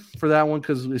Instagram for that one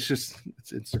because it's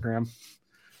Instagram.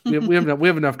 We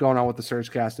have enough going on with the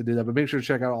Surgecast to do that, but make sure to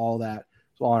check out all that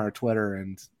as well on our Twitter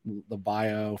and the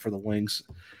bio for the links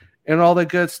and all that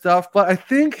good stuff. But I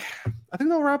think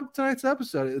that'll wrap up tonight's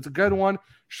episode. It's a good one,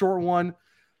 short one, a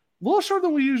little shorter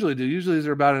than we usually do. Usually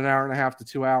they're about an hour and a half to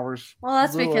 2 hours. Well,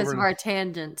 that's because of our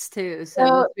tangents too.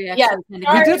 So we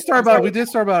did start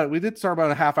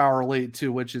about a half hour late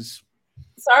too, which is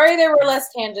sorry there were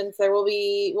less tangents.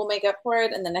 We'll make up for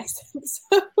it in the next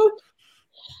episode.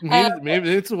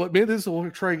 Maybe this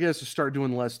will try to get us to start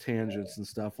doing less tangents and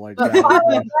stuff like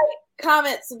that.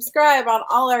 Comment, subscribe on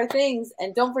all our things,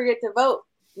 and don't forget to vote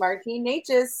Martine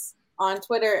Natchez on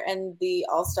Twitter and the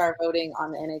All-Star voting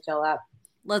on the NHL app.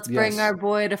 Let's bring our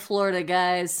boy to Florida,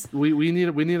 guys. We need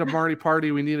a Marty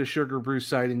party. We need a Sugar Brew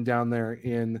sighting down there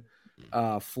in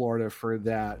Florida for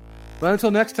that. But until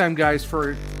next time, guys,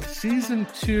 for season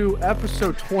 2,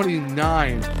 episode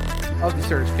 29 of the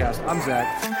Surgecast, I'm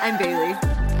Zach. I'm Bailey.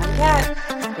 I'm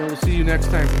Kat. And we'll see you next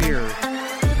time here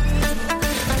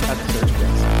at the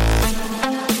Surgecast.